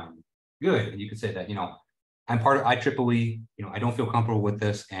don't find good. And you could say that, I'm part of IEEE, I don't feel comfortable with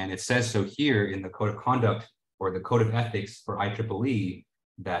this. And it says so here in the code of conduct or the code of ethics for IEEE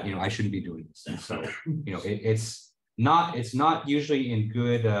that, I shouldn't be doing this. And so, it's not usually in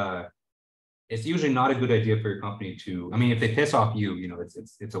good, it's usually not a good idea for your company to, I mean, if they piss off you,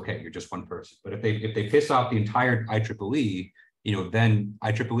 it's okay. You're just one person. But if they piss off the entire IEEE, then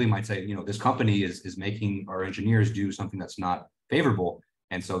IEEE might say, this company is making our engineers do something that's not favorable.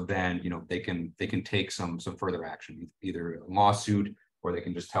 And so then, they can take some further action, either a lawsuit, or they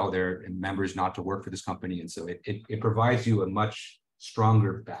can just tell their members not to work for this company. And so it provides you a much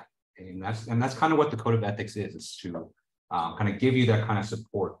stronger back. And that's kind of what the code of ethics is to kind of give you that kind of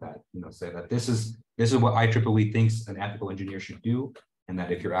support that, say that this is what IEEE thinks an ethical engineer should do. And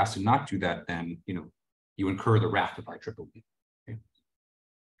that if you're asked to not do that, then, you incur the wrath of IEEE. Okay.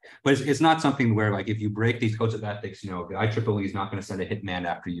 But it's not something where, like, if you break these codes of ethics, the IEEE is not going to send a hitman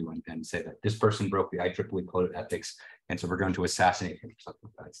after you and say that this person broke the IEEE code of ethics, and so we're going to assassinate him or something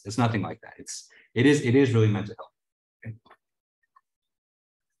like that. It's nothing like that. It is really meant to help. Okay.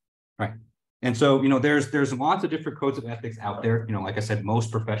 Right. And so, there's lots of different codes of ethics out there. Like I said,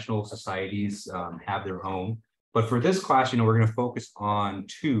 most professional societies have their own. But for this class, we're going to focus on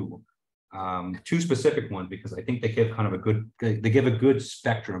two specific ones, because I think they give kind of they give a good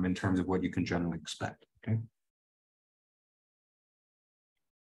spectrum in terms of what you can generally expect. Okay.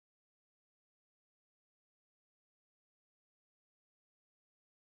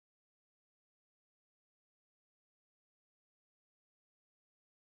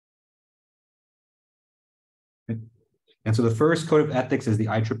 And so the first code of ethics is the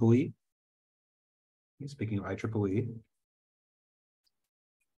IEEE. Speaking of IEEE.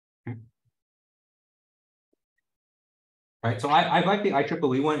 Right, so I like the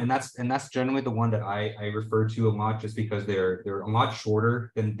IEEE one, and that's generally the one that I refer to a lot, just because they're a lot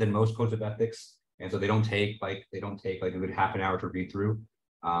shorter than most codes of ethics, and so they don't take like a good half an hour to read through,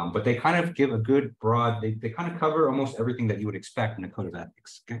 but they kind of give a good broad. They kind of cover almost everything that you would expect in a code of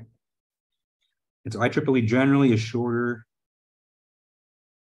ethics. Okay, and so IEEE generally is shorter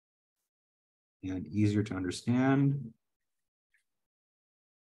and easier to understand.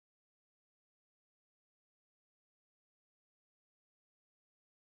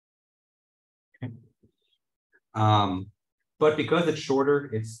 Okay. But because it's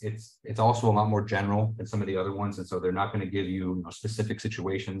shorter, it's also a lot more general than some of the other ones, and so they're not going to give you, specific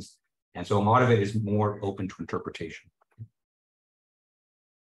situations, and so a lot of it is more open to interpretation.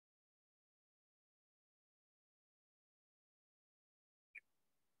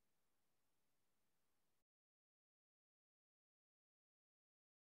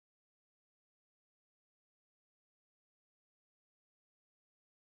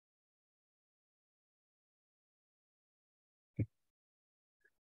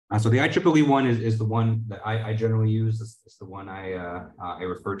 So the IEEE one is the one that I generally use. It's the one I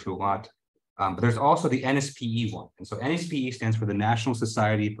refer to a lot. But there's also the NSPE one. And so NSPE stands for the National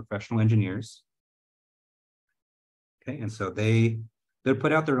Society of Professional Engineers. Okay, and so they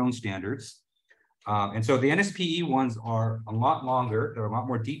put out their own standards. And so the NSPE ones are a lot longer. They're a lot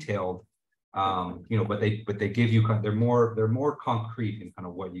more detailed. But they give you they're more concrete in kind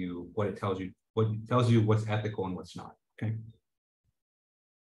of what it tells you, what's ethical and what's not. Okay.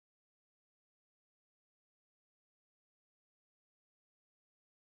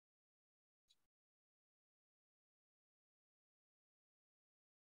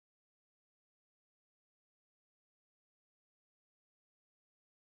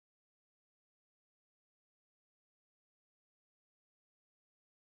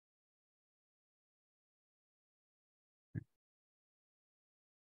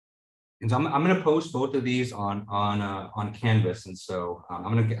 And so I'm going to post both of these on Canvas, and so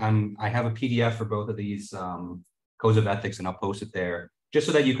I have a PDF for both of these codes of ethics, and I'll post it there just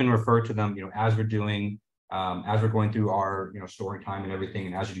so that you can refer to them, as we're going through our story time and everything,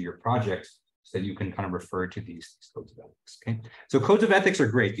 and as you do your project, so that you can kind of refer to these codes of ethics. Okay, so codes of ethics are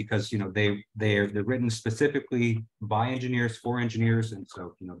great because they're written specifically by engineers for engineers, and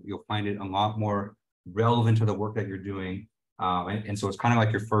so you'll find it a lot more relevant to the work that you're doing. And so it's kind of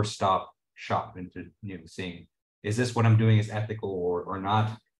like your first shop into seeing, is this what I'm doing is ethical or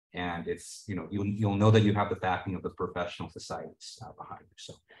not? And it's you'll know that you have the backing of the professional societies behind you.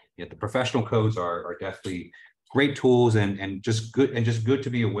 So the professional codes are definitely great tools and just good to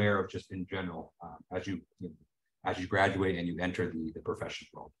be aware of just in general as you graduate and you enter the professional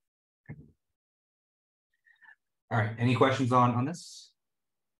world. All right, any questions on this?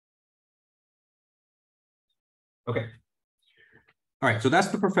 Okay. All right, so that's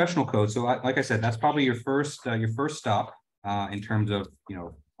the professional code. So like I said, that's probably your first stop in terms of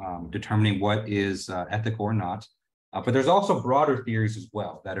determining what is ethical or not. But there's also broader theories as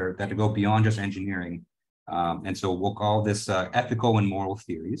well that go beyond just engineering. And so we'll call this ethical and moral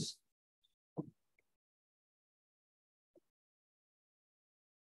theories.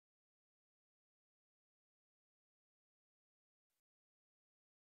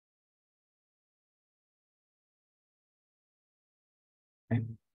 Okay.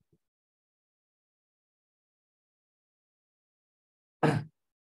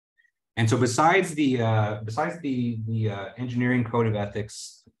 And so besides the engineering code of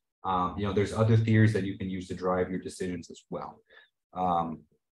ethics, there's other theories that you can use to drive your decisions as well.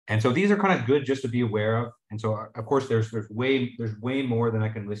 And so these are kind of good just to be aware of. And so of course there's way more than I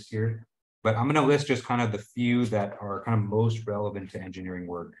can list here, but I'm going to list just kind of the few that are kind of most relevant to engineering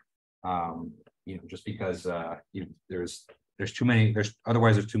work. Just because there's too many.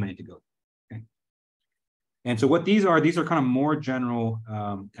 Otherwise there's too many to go. Okay. And so what these are kind of more general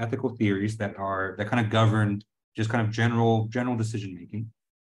ethical theories that kind of govern just kind of general decision making.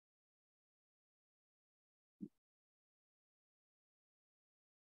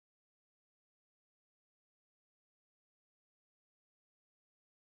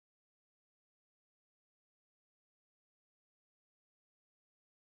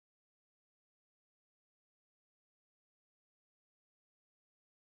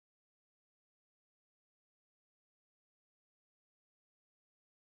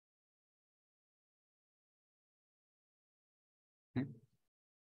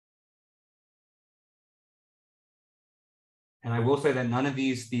 And I will say that none of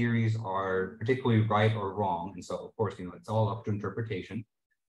these theories are particularly right or wrong. And so, of course, it's all up to interpretation.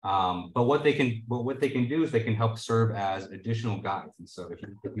 But what they can do is they can help serve as additional guides. And so if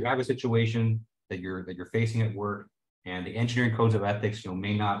you have a situation that you're facing at work, and the engineering codes of ethics,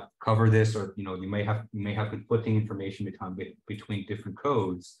 may not cover this, or you may have conflicting information between different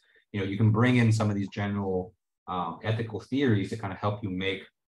codes. You can bring in some of these general ethical theories to kind of help you make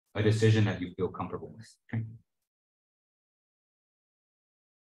a decision that you feel comfortable with. Okay.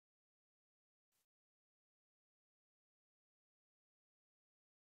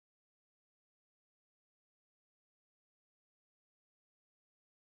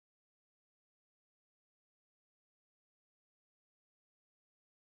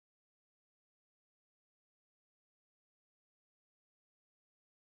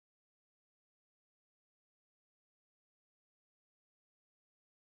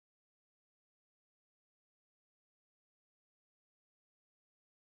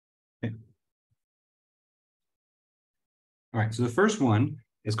 All right, so the first one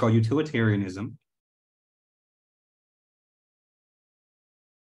is called utilitarianism.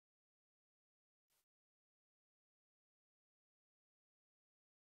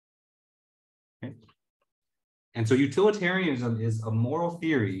 Okay. And so utilitarianism is a moral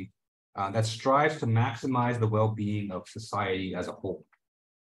theory that strives to maximize the well-being of society as a whole.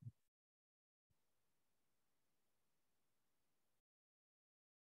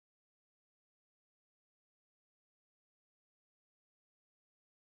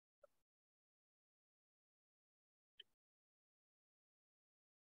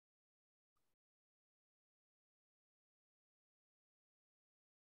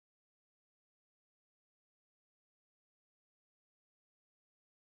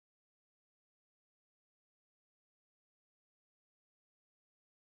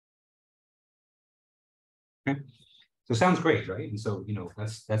 Okay. So it sounds great, right? And so,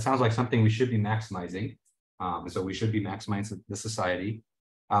 that sounds like something we should be maximizing. And so we should be maximizing the society.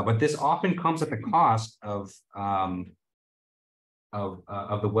 But this often comes at the cost of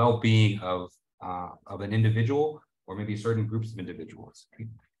the well-being of an individual, or maybe certain groups of individuals. Right?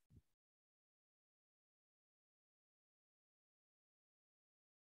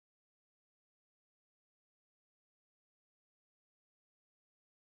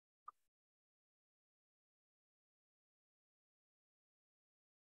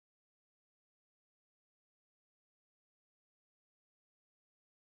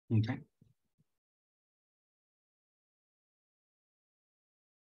 Okay.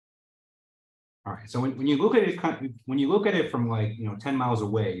 All right. So when you look at it from 10 miles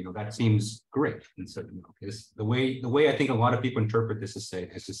away, that seems great. And so the way I think a lot of people interpret this is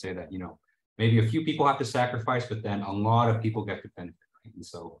to say that maybe a few people have to sacrifice, but then a lot of people get to benefit. Right? And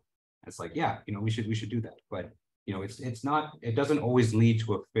so it's like, yeah, we should do that. But it doesn't always lead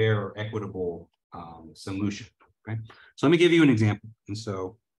to a fair or equitable solution. Okay. So let me give you an example.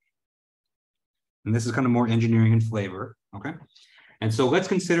 And this is kind of more engineering in flavor. Okay. And so let's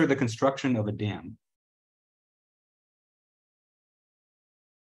consider the construction of a dam.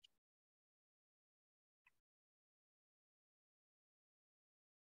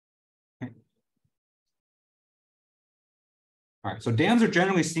 Okay. All right, so dams are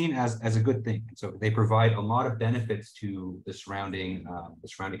generally seen as a good thing. So they provide a lot of benefits to the surrounding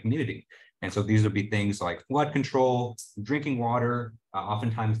community. And so these would be things like flood control, drinking water.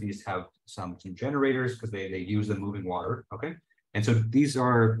 Oftentimes these have some generators because they use the moving water. Okay. And so dams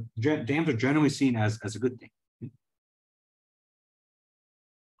are generally seen as a good thing.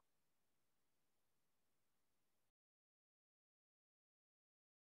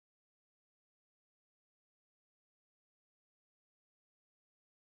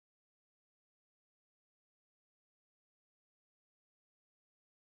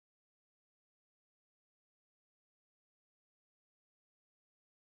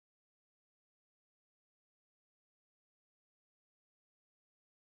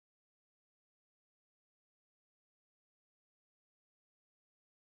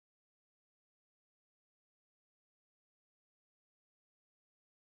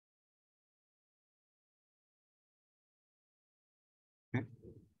 Okay.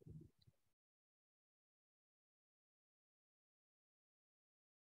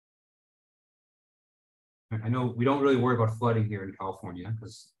 I know we don't really worry about flooding here in California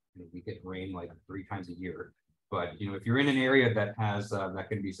because we get rain like 3 times a year. But if you're in an area that has that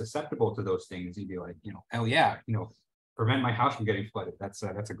can be susceptible to those things, you'd be like, oh yeah, prevent my house from getting flooded. That's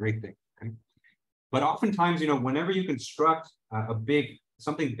a great thing. Okay? But oftentimes, whenever you construct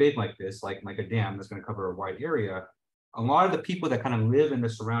something big like this, like a dam that's going to cover a wide area, a lot of the people that kind of live in the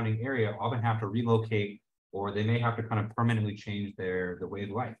surrounding area often have to relocate or they may have to kind of permanently change their way of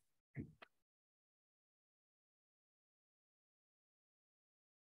life.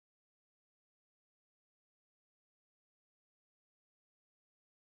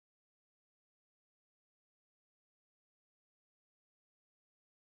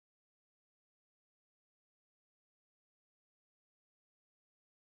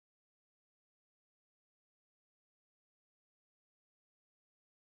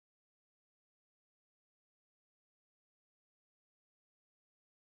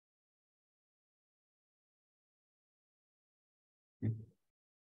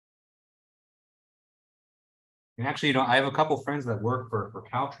 And actually, I have a couple friends that work for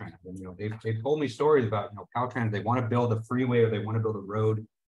Caltrans, and they've told me stories about Caltrans. They want to build a freeway or they want to build a road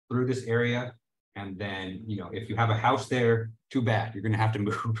through this area, and then if you have a house there, too bad, you're going to have to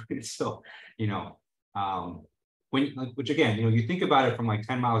move. So which again, you think about it from like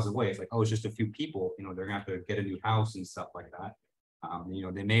 10 miles away, it's like, oh, it's just a few people. They're going to have to get a new house and stuff like that.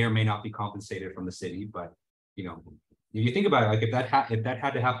 They may or may not be compensated from the city, but you think about it, like if that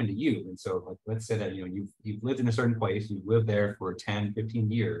had to happen to you, and so like let's say that you've lived in a certain place, you've lived there for 10, 15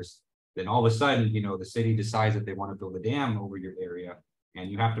 years, then all of a sudden the city decides that they want to build a dam over your area,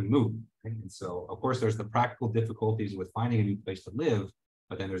 and you have to move. Right? And so of course there's the practical difficulties with finding a new place to live,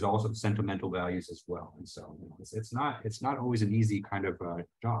 but then there's also sentimental values as well. And so it's not always an easy kind of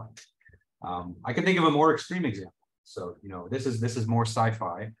job. I can think of a more extreme example. So this is more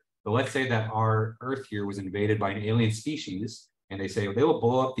sci-fi. But let's say that our Earth here was invaded by an alien species, and they say they will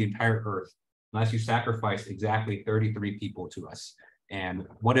blow up the entire Earth unless you sacrifice exactly 33 people to us. And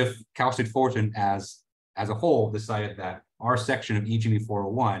what if Fullerton as a whole decided that our section of EGME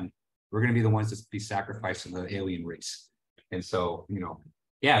 401, we're going to be the ones to be sacrificed to the alien race? And so,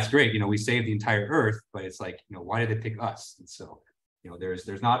 yeah, it's great. We saved the entire Earth, but it's like, why did they pick us? And so,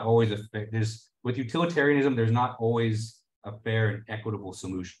 there's not always with utilitarianism, there's not always a fair and equitable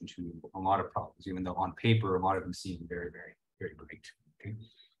solution to a lot of problems, even though on paper, a lot of them seem very, very, very great. Okay?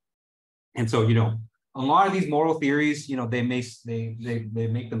 And so, a lot of these moral theories, they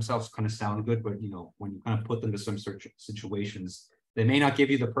make themselves kind of sound good, but, when you kind of put them to some situations, they may not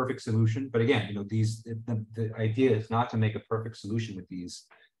give you the perfect solution. But again, the idea is not to make a perfect solution with these,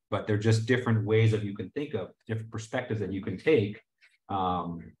 but they're just different ways that you can think of, different perspectives that you can take,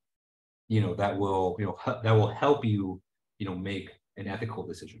 that will help you make an ethical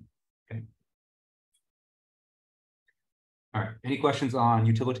decision. Okay. All right. Any questions on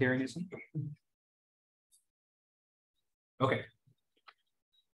utilitarianism? Okay.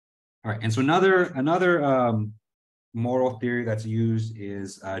 All right. And so another moral theory that's used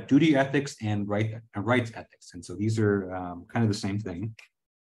is duty ethics and rights ethics. And so these are kind of the same thing.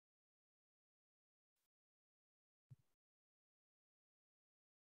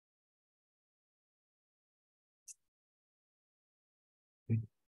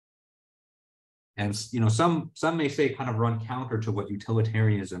 And some may say kind of run counter to what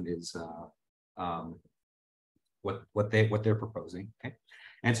utilitarianism is, what they're proposing. Okay,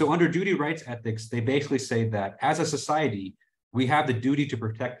 and so under duty rights ethics, they basically say that as a society, we have the duty to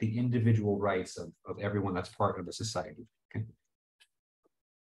protect the individual rights of everyone that's part of the society. Okay.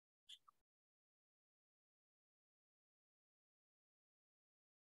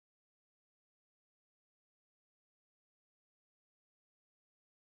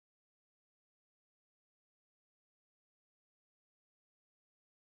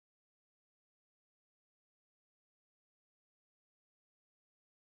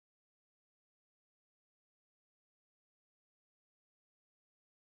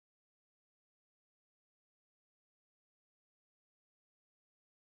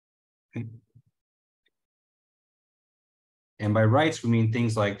 Okay. And by rights, we mean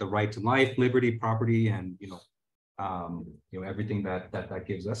things like the right to life, liberty, property, and everything that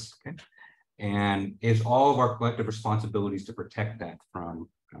gives us. Okay, and it's all of our collective responsibilities to protect that from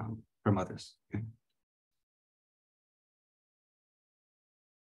others. Okay?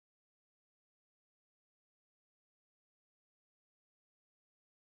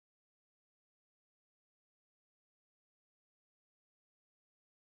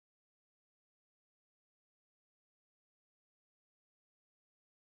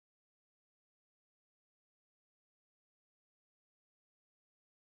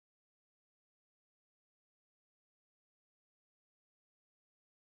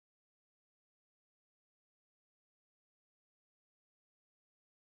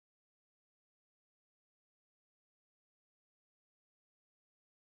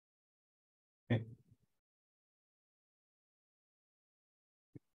 Okay.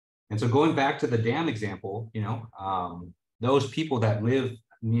 And so going back to the dam example, those people that live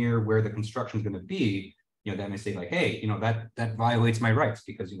near where the construction is going to be, that may say like, hey, that violates my rights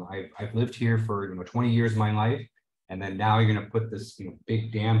because, I've lived here for, 20 years of my life. And then now you're going to put this,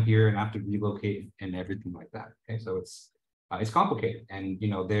 big dam here and have to relocate and everything like that. Okay. So it's complicated. And,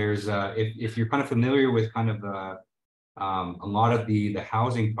 there's, if you're kind of familiar with kind of, a lot of the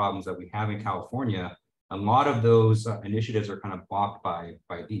housing problems that we have in California, a lot of those initiatives are kind of blocked by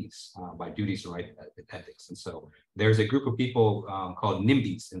duties and right ethics. And so there's a group of people called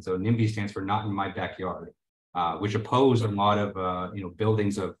NIMBYs, and so NIMBY stands for Not in My Backyard, which oppose a lot of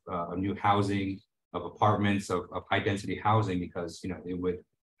buildings of new housing, of apartments, of high density housing, because it would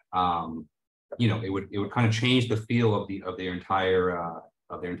kind of change the feel of their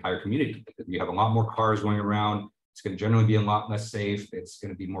entire community, because you have a lot more cars going around. It's going to generally be a lot less safe. It's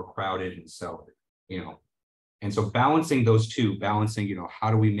going to be more crowded. And so, balancing those two,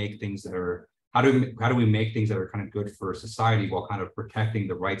 how do we make things that are, how do we make things that are kind of good for society while kind of protecting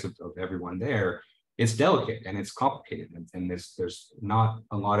the rights of everyone there? It's delicate and it's complicated, and there's not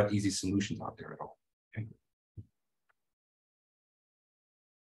a lot of easy solutions out there at all. Okay.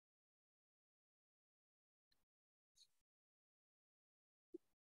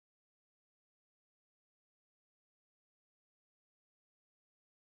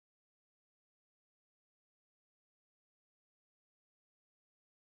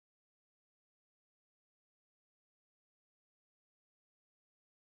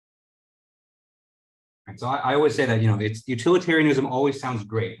 And so I always say that, it's utilitarianism always sounds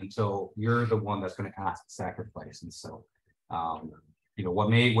great until you're the one that's going to ask sacrifice. And so, what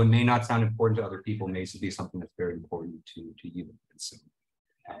may not sound important to other people may be something that's very important to you. And so,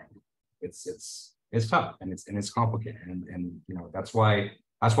 it's tough and it's complicated, and that's why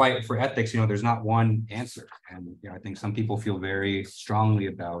for ethics, there's not one answer. And I think some people feel very strongly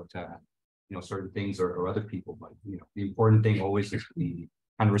about certain things or other people, but the important thing always is to be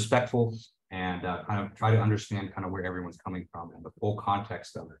kind of respectful and kind of try to understand kind of where everyone's coming from and the full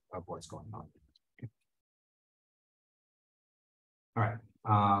context of what's going on. Okay. All right.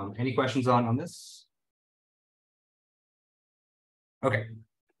 Any questions on this? Okay.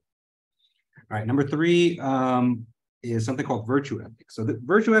 All right. Number 3 is something called virtue ethics. So the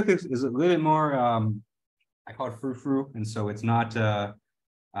virtue ethics is a little bit more, I call it frou-frou. And so it's not, I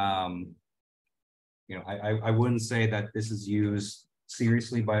wouldn't say that this is used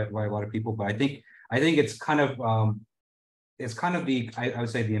seriously by a lot of people, but I think it's kind of I would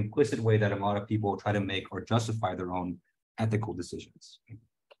say the implicit way that a lot of people try to make or justify their own ethical decisions.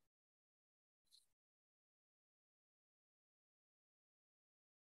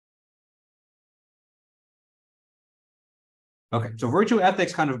 Okay, so virtue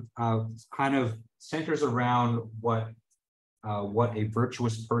ethics kind of centers around what a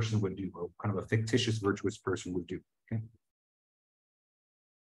virtuous person would do, or kind of a fictitious virtuous person would do. Okay.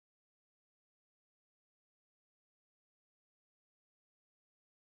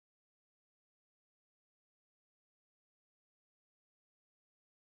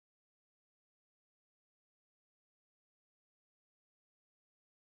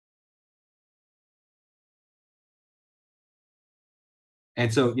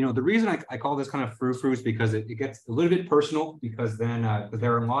 And so, the reason I call this kind of frou-frou is because it gets a little bit personal, because then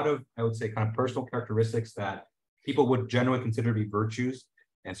there are a lot of, I would say, kind of personal characteristics that people would generally consider to be virtues.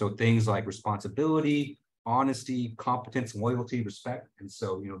 And so things like responsibility, honesty, competence, loyalty, respect. And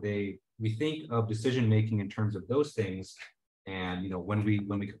so, we think of decision-making in terms of those things. And, when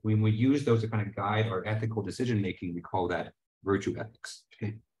we use those to kind of guide our ethical decision-making, we call that virtue ethics.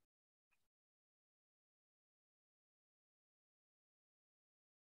 Okay.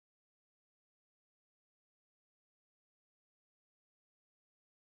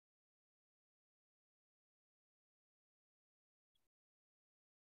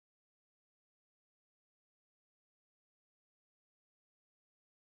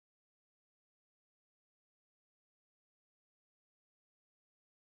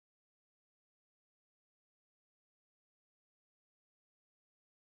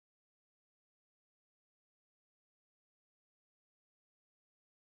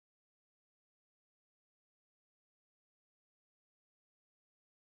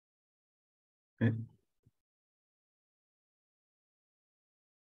 Okay.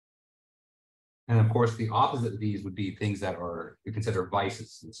 And of course, the opposite of these would be things that are we consider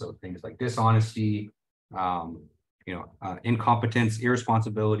vices. And so things like dishonesty, incompetence,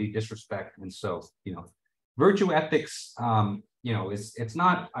 irresponsibility, disrespect. And so, virtue ethics, it's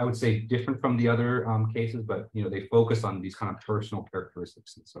not, I would say, different from the other cases, but, they focus on these kind of personal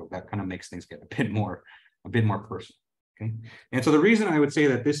characteristics. And so that kind of makes things get a bit more personal. Okay. And so the reason I would say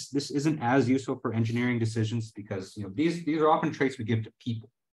that this isn't as useful for engineering decisions, because, these are often traits we give to people.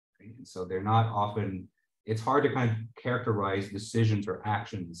 And so they're not often it's hard to kind of characterize decisions or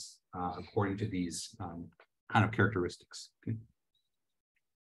actions according to these kind of characteristics.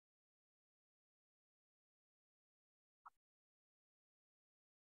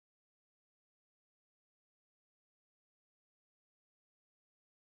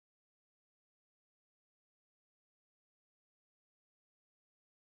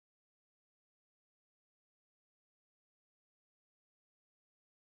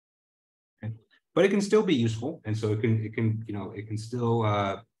 Okay. But it can still be useful, and so it can still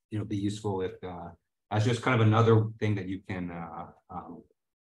be useful if as just kind of another thing that you can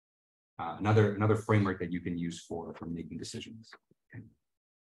another framework that you can use for making decisions.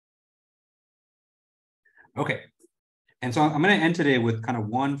 Okay. And so I'm going to end today with kind of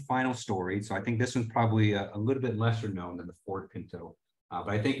one final story. So I think this one's probably a little bit lesser known than the Ford Pinto, but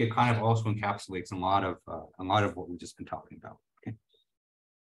I think it kind of also encapsulates a lot of what we've just been talking about. Okay.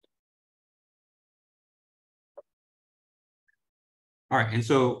 All right, and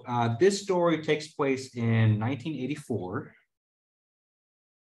so this story takes place in 1984.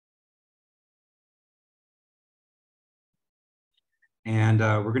 And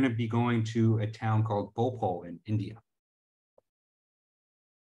we're going to be going to a town called Bhopal in India.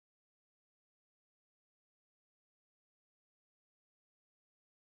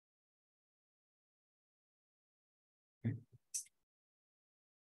 Okay.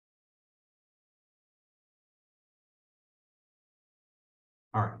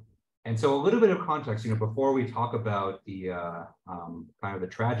 All right. And so a little bit of context, before we talk about the kind of the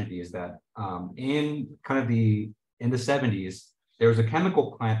tragedy, is that in the 70s, there was a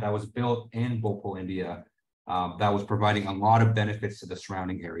chemical plant that was built in Bhopal, India, that was providing a lot of benefits to the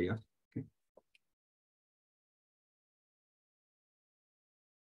surrounding area.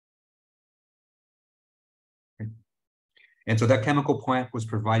 Okay. And so that chemical plant was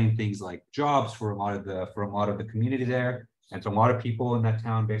providing things like jobs for a lot of the community there. And so a lot of people in that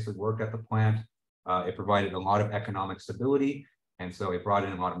town basically worked at the plant. It provided a lot of economic stability. And so it brought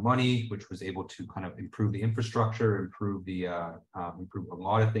in a lot of money, which was able to kind of improve the infrastructure, improve a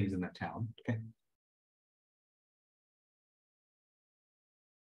lot of things in that town. Okay.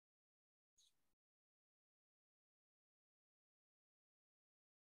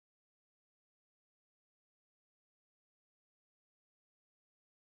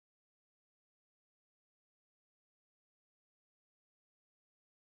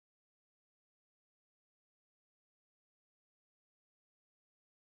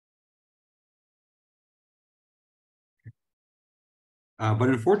 But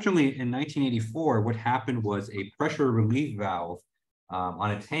unfortunately, in 1984, what happened was a pressure relief valve on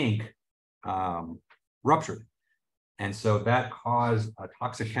a tank ruptured. And so that caused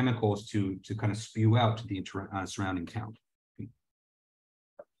toxic chemicals to kind of spew out to the surrounding town.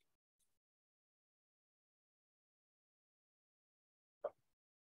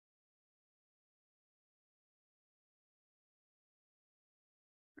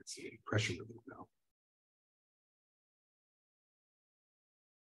 Let's see, pressure relief valve.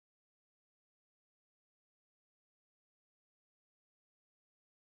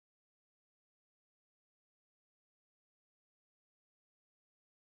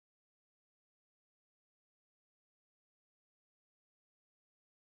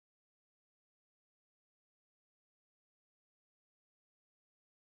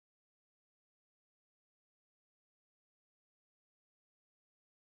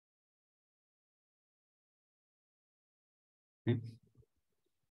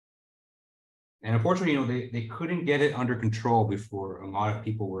 And unfortunately, they couldn't get it under control before a lot of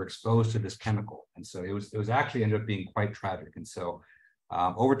people were exposed to this chemical. And so it was actually ended up being quite tragic. And so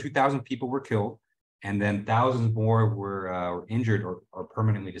over 2,000 people were killed, and then thousands more were injured or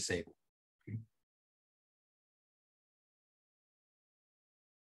permanently disabled.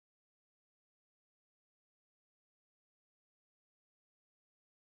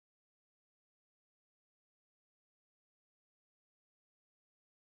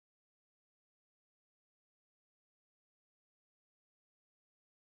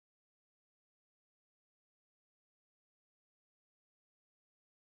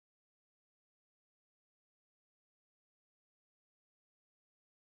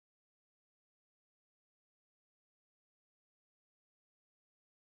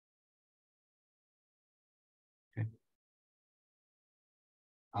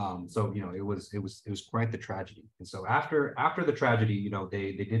 So it was quite the tragedy. And so after the tragedy,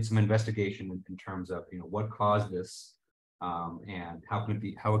 they did some investigation in terms of what caused this, and how it can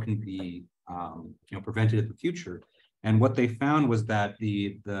be prevented in the future. And what they found was that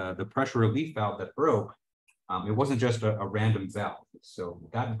the pressure relief valve that broke it wasn't just a random valve. So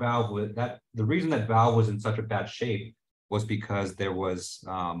that valve was the reason that valve was in such a bad shape was because there was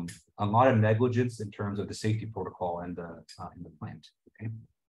a lot of negligence in terms of the safety protocol and in the plant. Okay.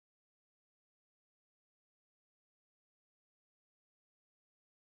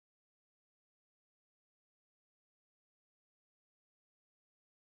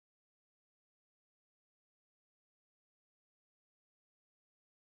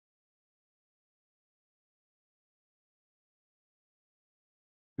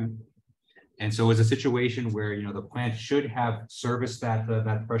 And so it was a situation where, the plant should have serviced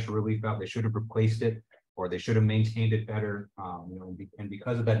that pressure relief valve. They should have replaced it, or they should have maintained it better. And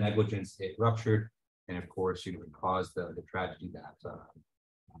because of that negligence, it ruptured, and of course, it caused the tragedy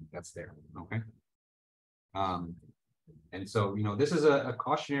that's there. Okay. And so, this is a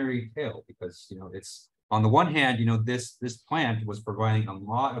cautionary tale because, it's on the one hand, this plant was providing a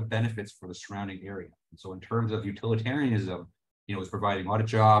lot of benefits for the surrounding area. And so in terms of utilitarianism, it was providing a lot of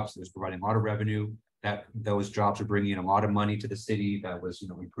jobs, it was providing a lot of revenue, that those jobs were bringing in a lot of money to the city that was,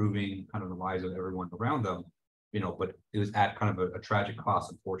 improving kind of the lives of everyone around them, but it was at kind of a tragic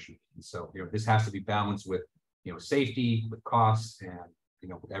cost, unfortunately. And so, this has to be balanced with, safety, with costs, and,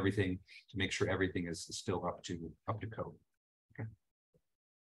 with everything to make sure everything is still up to code. Okay.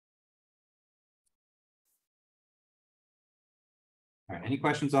 All right, any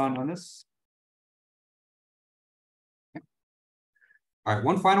questions on this? All right,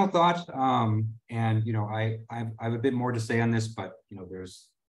 one final thought, and I have a bit more to say on this, but there's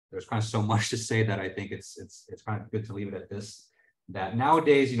kind of so much to say that I think it's kind of good to leave it at this. That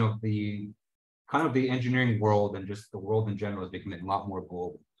nowadays, the kind of the engineering world and just the world in general is becoming a lot more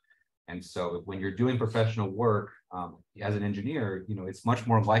global. And so when you're doing professional work as an engineer, it's much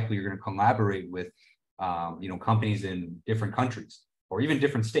more likely you're going to collaborate with companies in different countries or even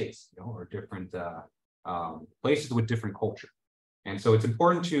different states, or different places with different culture. And so it's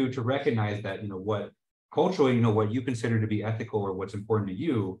important to recognize that, what culturally, what you consider to be ethical or what's important to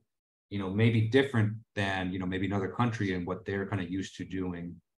you, may be different than, maybe another country and what they're kind of used to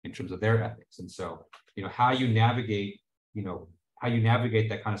doing in terms of their ethics. And so, how you navigate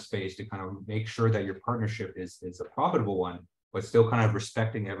that kind of space to kind of make sure that your partnership is a profitable one, but still kind of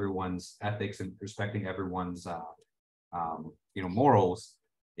respecting everyone's ethics and respecting everyone's, morals,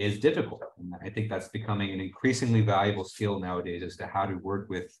 is difficult. And I think that's becoming an increasingly valuable skill nowadays as to how to work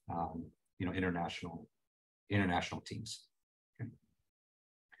with, international teams. Okay.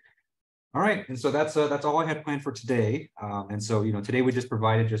 All right, and so that's all I had planned for today. And so, today we just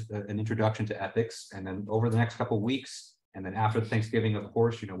provided just an introduction to ethics, and then over the next couple of weeks, and then after Thanksgiving, of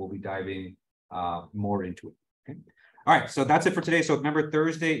course, we'll be diving more into it. Okay. All right, so that's it for today. So remember,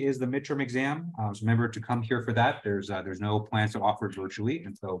 Thursday is the midterm exam. So remember to come here for that. There's no plans to offer it virtually,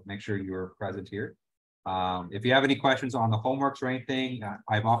 and so make sure you're present here. If you have any questions on the homeworks or anything,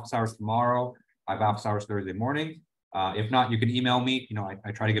 I have office hours tomorrow. I have office hours Thursday morning. If not, you can email me.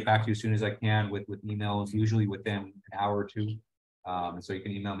 I try to get back to you as soon as I can with emails, usually within an hour or two. And so you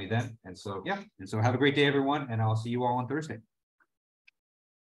can email me then. And so, yeah. And so have a great day, everyone. And I'll see you all on Thursday.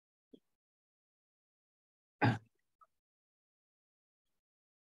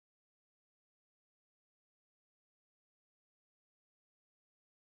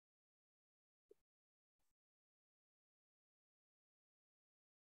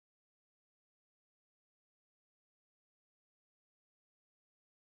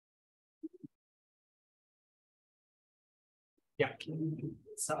 Yeah.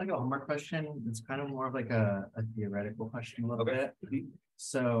 It's not like a homework question. It's kind of more of like a theoretical question a little bit.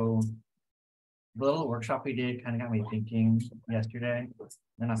 So the little workshop we did kind of got me thinking yesterday.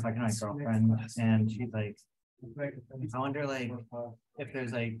 Then I was talking to my girlfriend and she's like, I wonder like if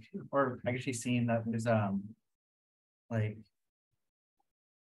there's like, or I guess she's seen that there's like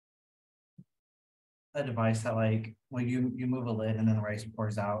a device that like when you move a lid and then the rice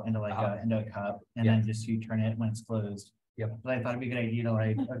pours out into like into a cup and then just you turn it when it's closed. Yep. But I thought it'd be a good idea to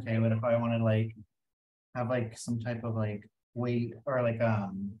like, okay, what if I wanted to like have like some type of like weight or like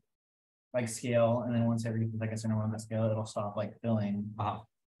scale, and then once every like a certain amount of scale, it'll stop like filling.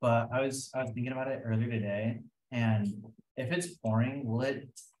 But I was thinking about it earlier today, and if it's pouring, will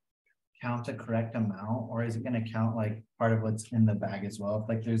it count the correct amount, or is it going to count like part of what's in the bag as well? If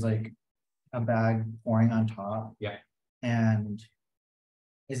like there's like a bag pouring on top, yeah, and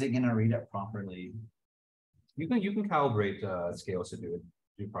is it going to read it properly? You can calibrate scales to do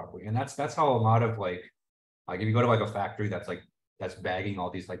properly, and that's how a lot of like if you go to like a factory that's bagging all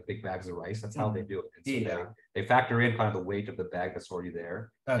these like big bags of rice, that's how they do it. So they factor in kind of the weight of the bag that's already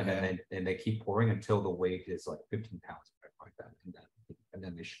there, and then they keep pouring until the weight is like 15 pounds, like that, and then and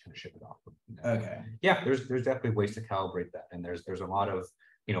then they should kind of ship it off. Okay. Yeah, there's definitely ways to calibrate that, and there's a lot of,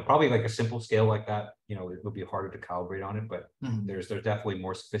 you know, probably like a simple scale like that, you know, it would be harder to calibrate on it, but there's definitely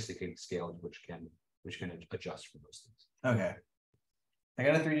more sophisticated scales which can adjust for those things. Okay. I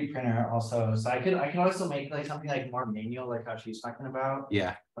got a 3D printer also, so I could also make like something like more manual, like how she's talking about.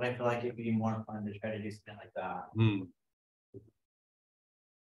 Yeah. But I feel like it'd be more fun to try to do something like that.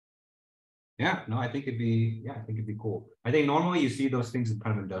 Yeah, no, I think it'd be cool. I think normally you see those things in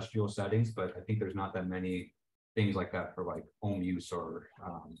kind of industrial settings, but I think there's not that many things like that for like home use or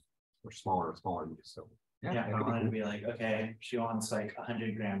smaller use. So yeah, I wanted to be like, okay, she wants like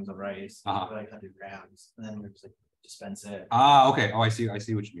 100 grams of rice, like 100 grams, and then we're just like dispense it. Okay. Oh, I see what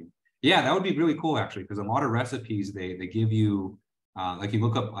you mean. Yeah, that would be really cool actually, because a lot of recipes they give you like you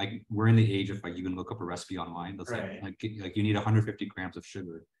look up, like we're in the age of like you can look up a recipe online. That's like you need 150 grams of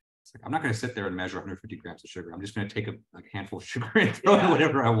sugar. It's like I'm not going to sit there and measure 150 grams of sugar. I'm just going to take a handful of sugar and throw in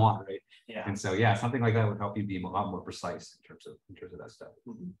whatever I want, right? Yeah. And so yeah, something like that would help you be a lot more precise in terms of that stuff.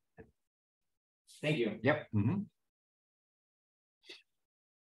 Thank you. Yep. All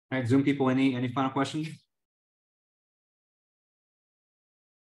right, Zoom people, any final questions?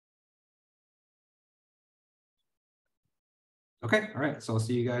 Okay, all right. So I'll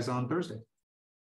see you guys on Thursday.